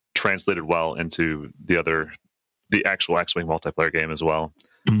they've translated well into the actual X-Wing multiplayer game as well.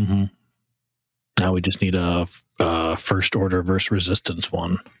 Mm-hmm. Now we just need a First Order versus Resistance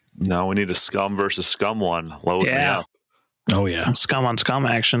one. No, we need a Scum versus Scum one. Load me up. Oh yeah, Scum on Scum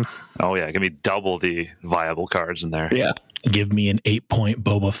action. Oh yeah, give me double the viable cards in there. Yeah, give me an 8-point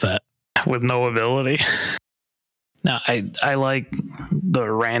Boba Fett with no ability. No, I like the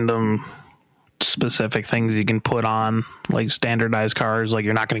random specific things you can put on, like standardized cards. Like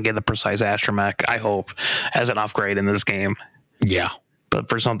you're not going to get the Precise Astromech, I hope, as an upgrade in this game. Yeah. But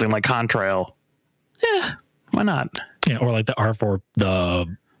for something like Contrail, why not? Yeah, or like the R4,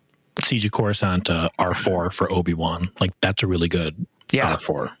 the Siege of Coruscant R4 for Obi-Wan. Like that's a really good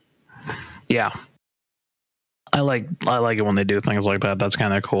R4. Yeah. I like it when they do things like that. That's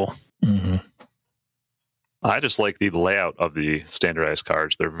kind of cool. Mm-hmm. I just like the layout of the standardized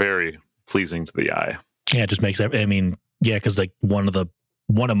cards. They're very pleasing to the eye. Yeah, it just makes because like one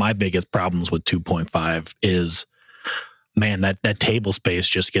of my biggest problems with 2.5 is, man, that table space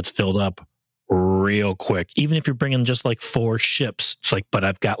just gets filled up real quick. Even if you're bringing just like 4 ships, it's like, but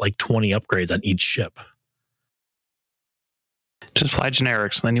I've got like 20 upgrades on each ship. Just fly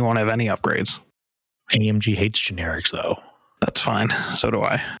generics, then you won't have any upgrades. AMG hates generics, though. That's fine. So do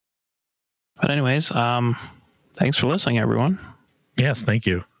I. But anyways, thanks for listening, everyone. Yes, thank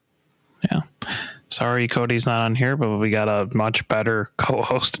you. Yeah. Sorry Cody's not on here, but we got a much better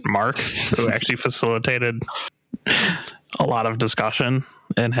co-host, Mark, who actually facilitated a lot of discussion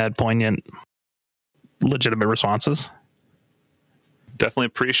and had poignant, legitimate responses. Definitely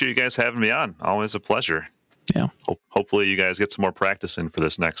appreciate you guys having me on. Always a pleasure. Yeah. Hopefully you guys get some more practice in for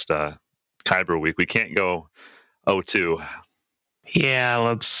this next Kyber week. We can't go 0-2. Yeah,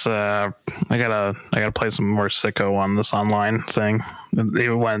 let's I gotta play some more sicko on this online thing.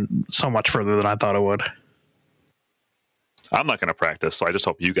 It went so much further than I thought it would. I'm not gonna practice, so I just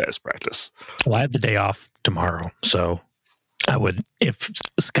hope you guys practice. Well, I have the day off tomorrow, so I would, if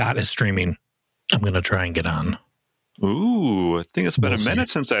Scott is streaming, I'm gonna try and get on. Ooh, I think it's been We'll a minute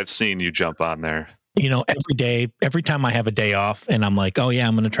see. since I've seen you jump on there. You know, every time I have a day off and I'm like, oh yeah,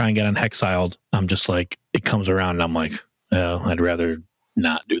 I'm going to try and get on Hexiled, I'm just like, it comes around and I'm like, oh, I'd rather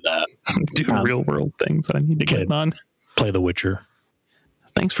not do that. Do real world things that I need to get done. Play The Witcher.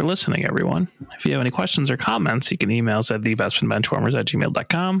 Thanks for listening, everyone. If you have any questions or comments, you can email us at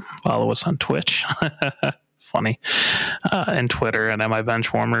thebestfriendbenchwarmers@gmail.com. Follow us on Twitch. Funny. And Twitter and MI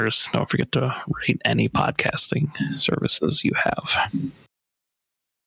Benchwarmers. Don't forget to rate any podcasting services you have.